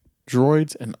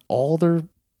 droids, and all they're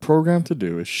programmed to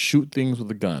do is shoot things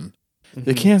with a gun.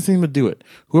 They can't seem to do it.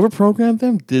 Whoever programmed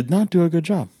them did not do a good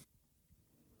job.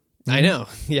 I know.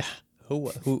 Yeah.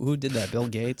 Who did that? Bill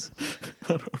Gates?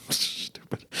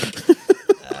 Stupid.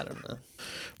 I don't know.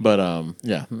 But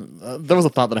yeah, that was a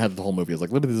thought that I had the whole movie. I was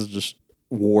like, literally, this is just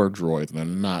war droids, and they're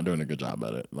not doing a good job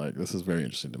at it. Like, this is very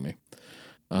interesting to me.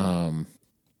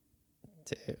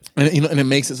 Dude. And it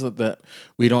makes it so that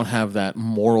we don't have that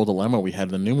moral dilemma we had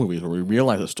in the new movies, where we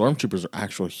realize that stormtroopers are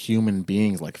actual human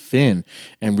beings like Finn,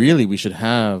 and really we should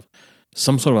have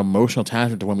some sort of emotional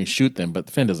attachment to when we shoot them. But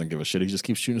Finn doesn't give a shit; he just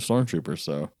keeps shooting stormtroopers.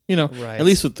 So Right. at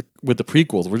least with the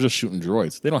prequels, we're just shooting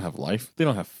droids. They don't have life. They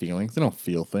don't have feelings. They don't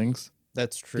feel things.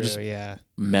 That's true. Just Yeah.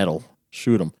 Metal.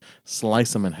 Shoot them.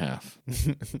 Slice them in half.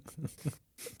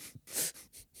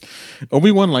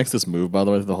 Obi-Wan likes this move, by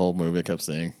the way. The whole movie I kept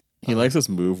saying. He likes this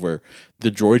move where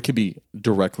the droid could be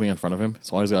directly in front of him.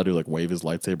 So all he's got to do like wave his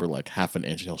lightsaber like half an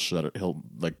inch. He'll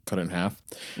like cut it in half.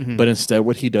 But instead,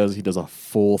 what he does a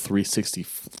full 360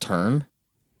 turn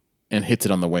and hits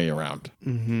it on the way around.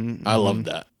 I love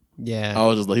that. Yeah. I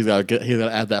was just like, he's got to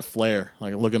add that flair.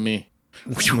 Like, look at me.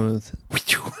 Smooth.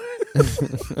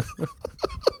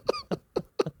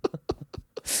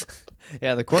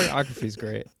 Yeah, the choreography is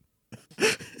great.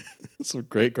 Some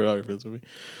great choreography in this movie.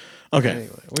 Okay.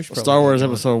 Anyway, we should Star probably Wars keep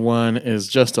going. Episode 1 is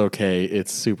just okay. It's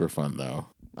super fun, though.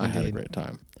 I had a Indeed. great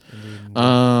time.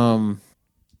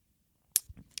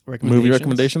 Recommendations? Movie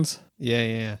recommendations?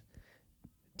 Yeah.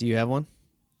 Do you have one?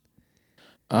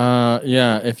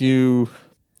 Yeah, if you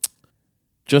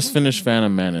just finished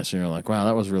Phantom Menace and you're like, wow,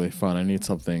 that was really fun. I need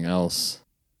something else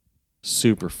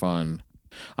super fun.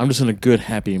 I'm just in a good,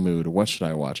 happy mood. What should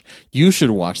I watch? You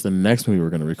should watch the next movie we're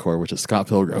going to record, which is Scott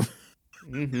Pilgrim.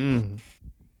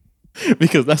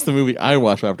 Because that's the movie I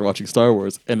watched after watching Star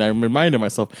Wars. And I reminded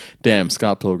myself, damn,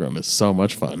 Scott Pilgrim is so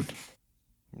much fun.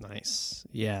 Nice.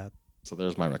 Yeah. So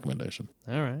there's my recommendation.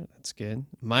 All right. That's good.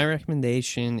 My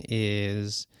recommendation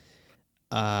is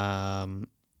a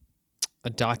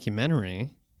documentary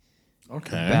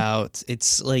Okay. about,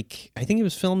 it's like, I think it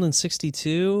was filmed in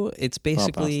 1962. It's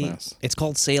basically, nice. it's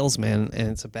called Salesman, and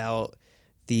it's about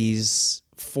these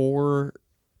 4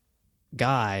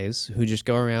 guys who just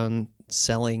go around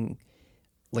selling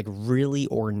like really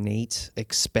ornate,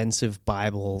 expensive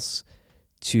Bibles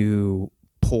to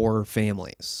poor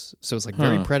families. So it's like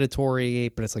very Huh. predatory,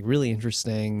 but it's like really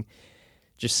interesting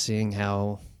just seeing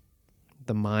how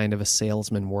the mind of a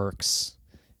salesman works.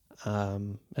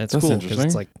 And it's That's cool because interesting.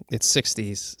 it's like it's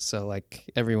 60s, so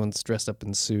like everyone's dressed up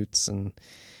in suits and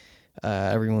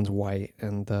everyone's white,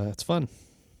 and it's fun.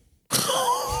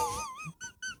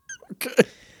 Okay.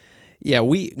 Yeah,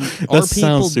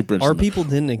 sounds super our interesting. people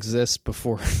didn't exist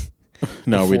before.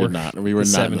 No, we Before did not. We were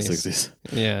the not in the 70s.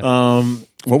 60s. Yeah,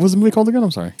 What was the movie called again?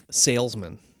 I'm sorry.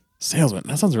 salesman. Salesman.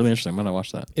 That sounds really interesting. I'm gonna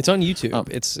watch that. It's on YouTube. Um,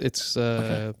 It's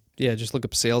okay. yeah, just look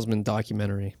up salesman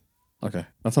documentary. Okay,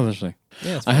 that sounds interesting.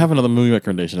 Yeah, it's I fun. have another movie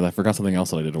recommendation. I forgot something else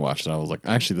that I did watch. That I was like,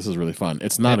 actually, this is really fun.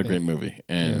 It's not a Yeah. great movie,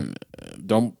 and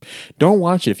don't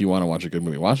watch it if you want to watch a good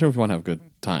movie. Watch it if you want to have a good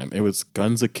time. It was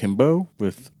Guns Akimbo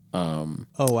with Oh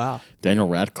wow. Daniel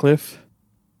Radcliffe.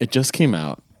 It just came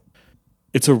out.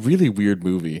 It's a really weird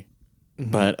movie,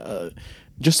 but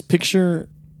just picture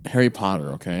Harry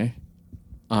Potter, okay?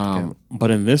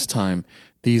 But in this time,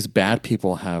 these bad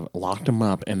people have locked him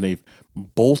up and they've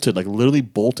bolted, like literally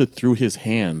bolted through his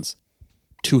hands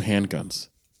 2 handguns.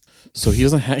 So he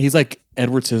doesn't have, he's like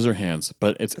Edward Scissorhands,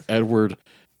 but it's Edward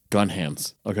Gun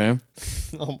Hands, okay?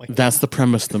 Oh my god. That's the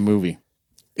premise of the movie.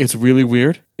 It's really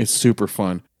weird. It's super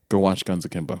fun. Go watch Guns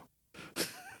Akimbo.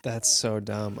 That's so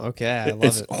dumb. Okay, I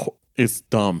love It's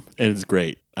dumb and it's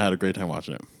great. I had a great time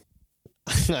watching it.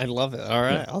 it. I love it. All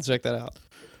right, I'll check that out.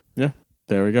 Yeah,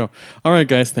 there we go. All right,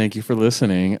 guys, thank you for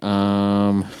listening.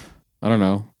 I don't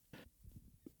know.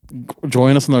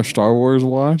 Join us on our Star Wars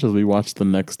watch as we watch the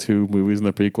next 2 movies and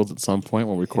the prequels at some point.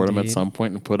 We'll record them at Indeed. some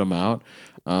point and put them out.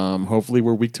 Hopefully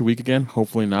we're week to week again.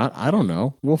 Hopefully not. I don't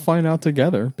know. We'll find out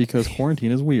together because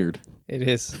quarantine is weird. It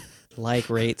is. Like,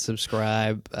 rate,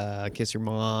 subscribe, kiss your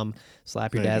mom,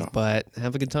 slap your There you dad's go. butt.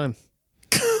 Have a good time.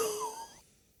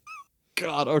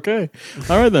 God, okay.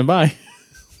 All right then, bye.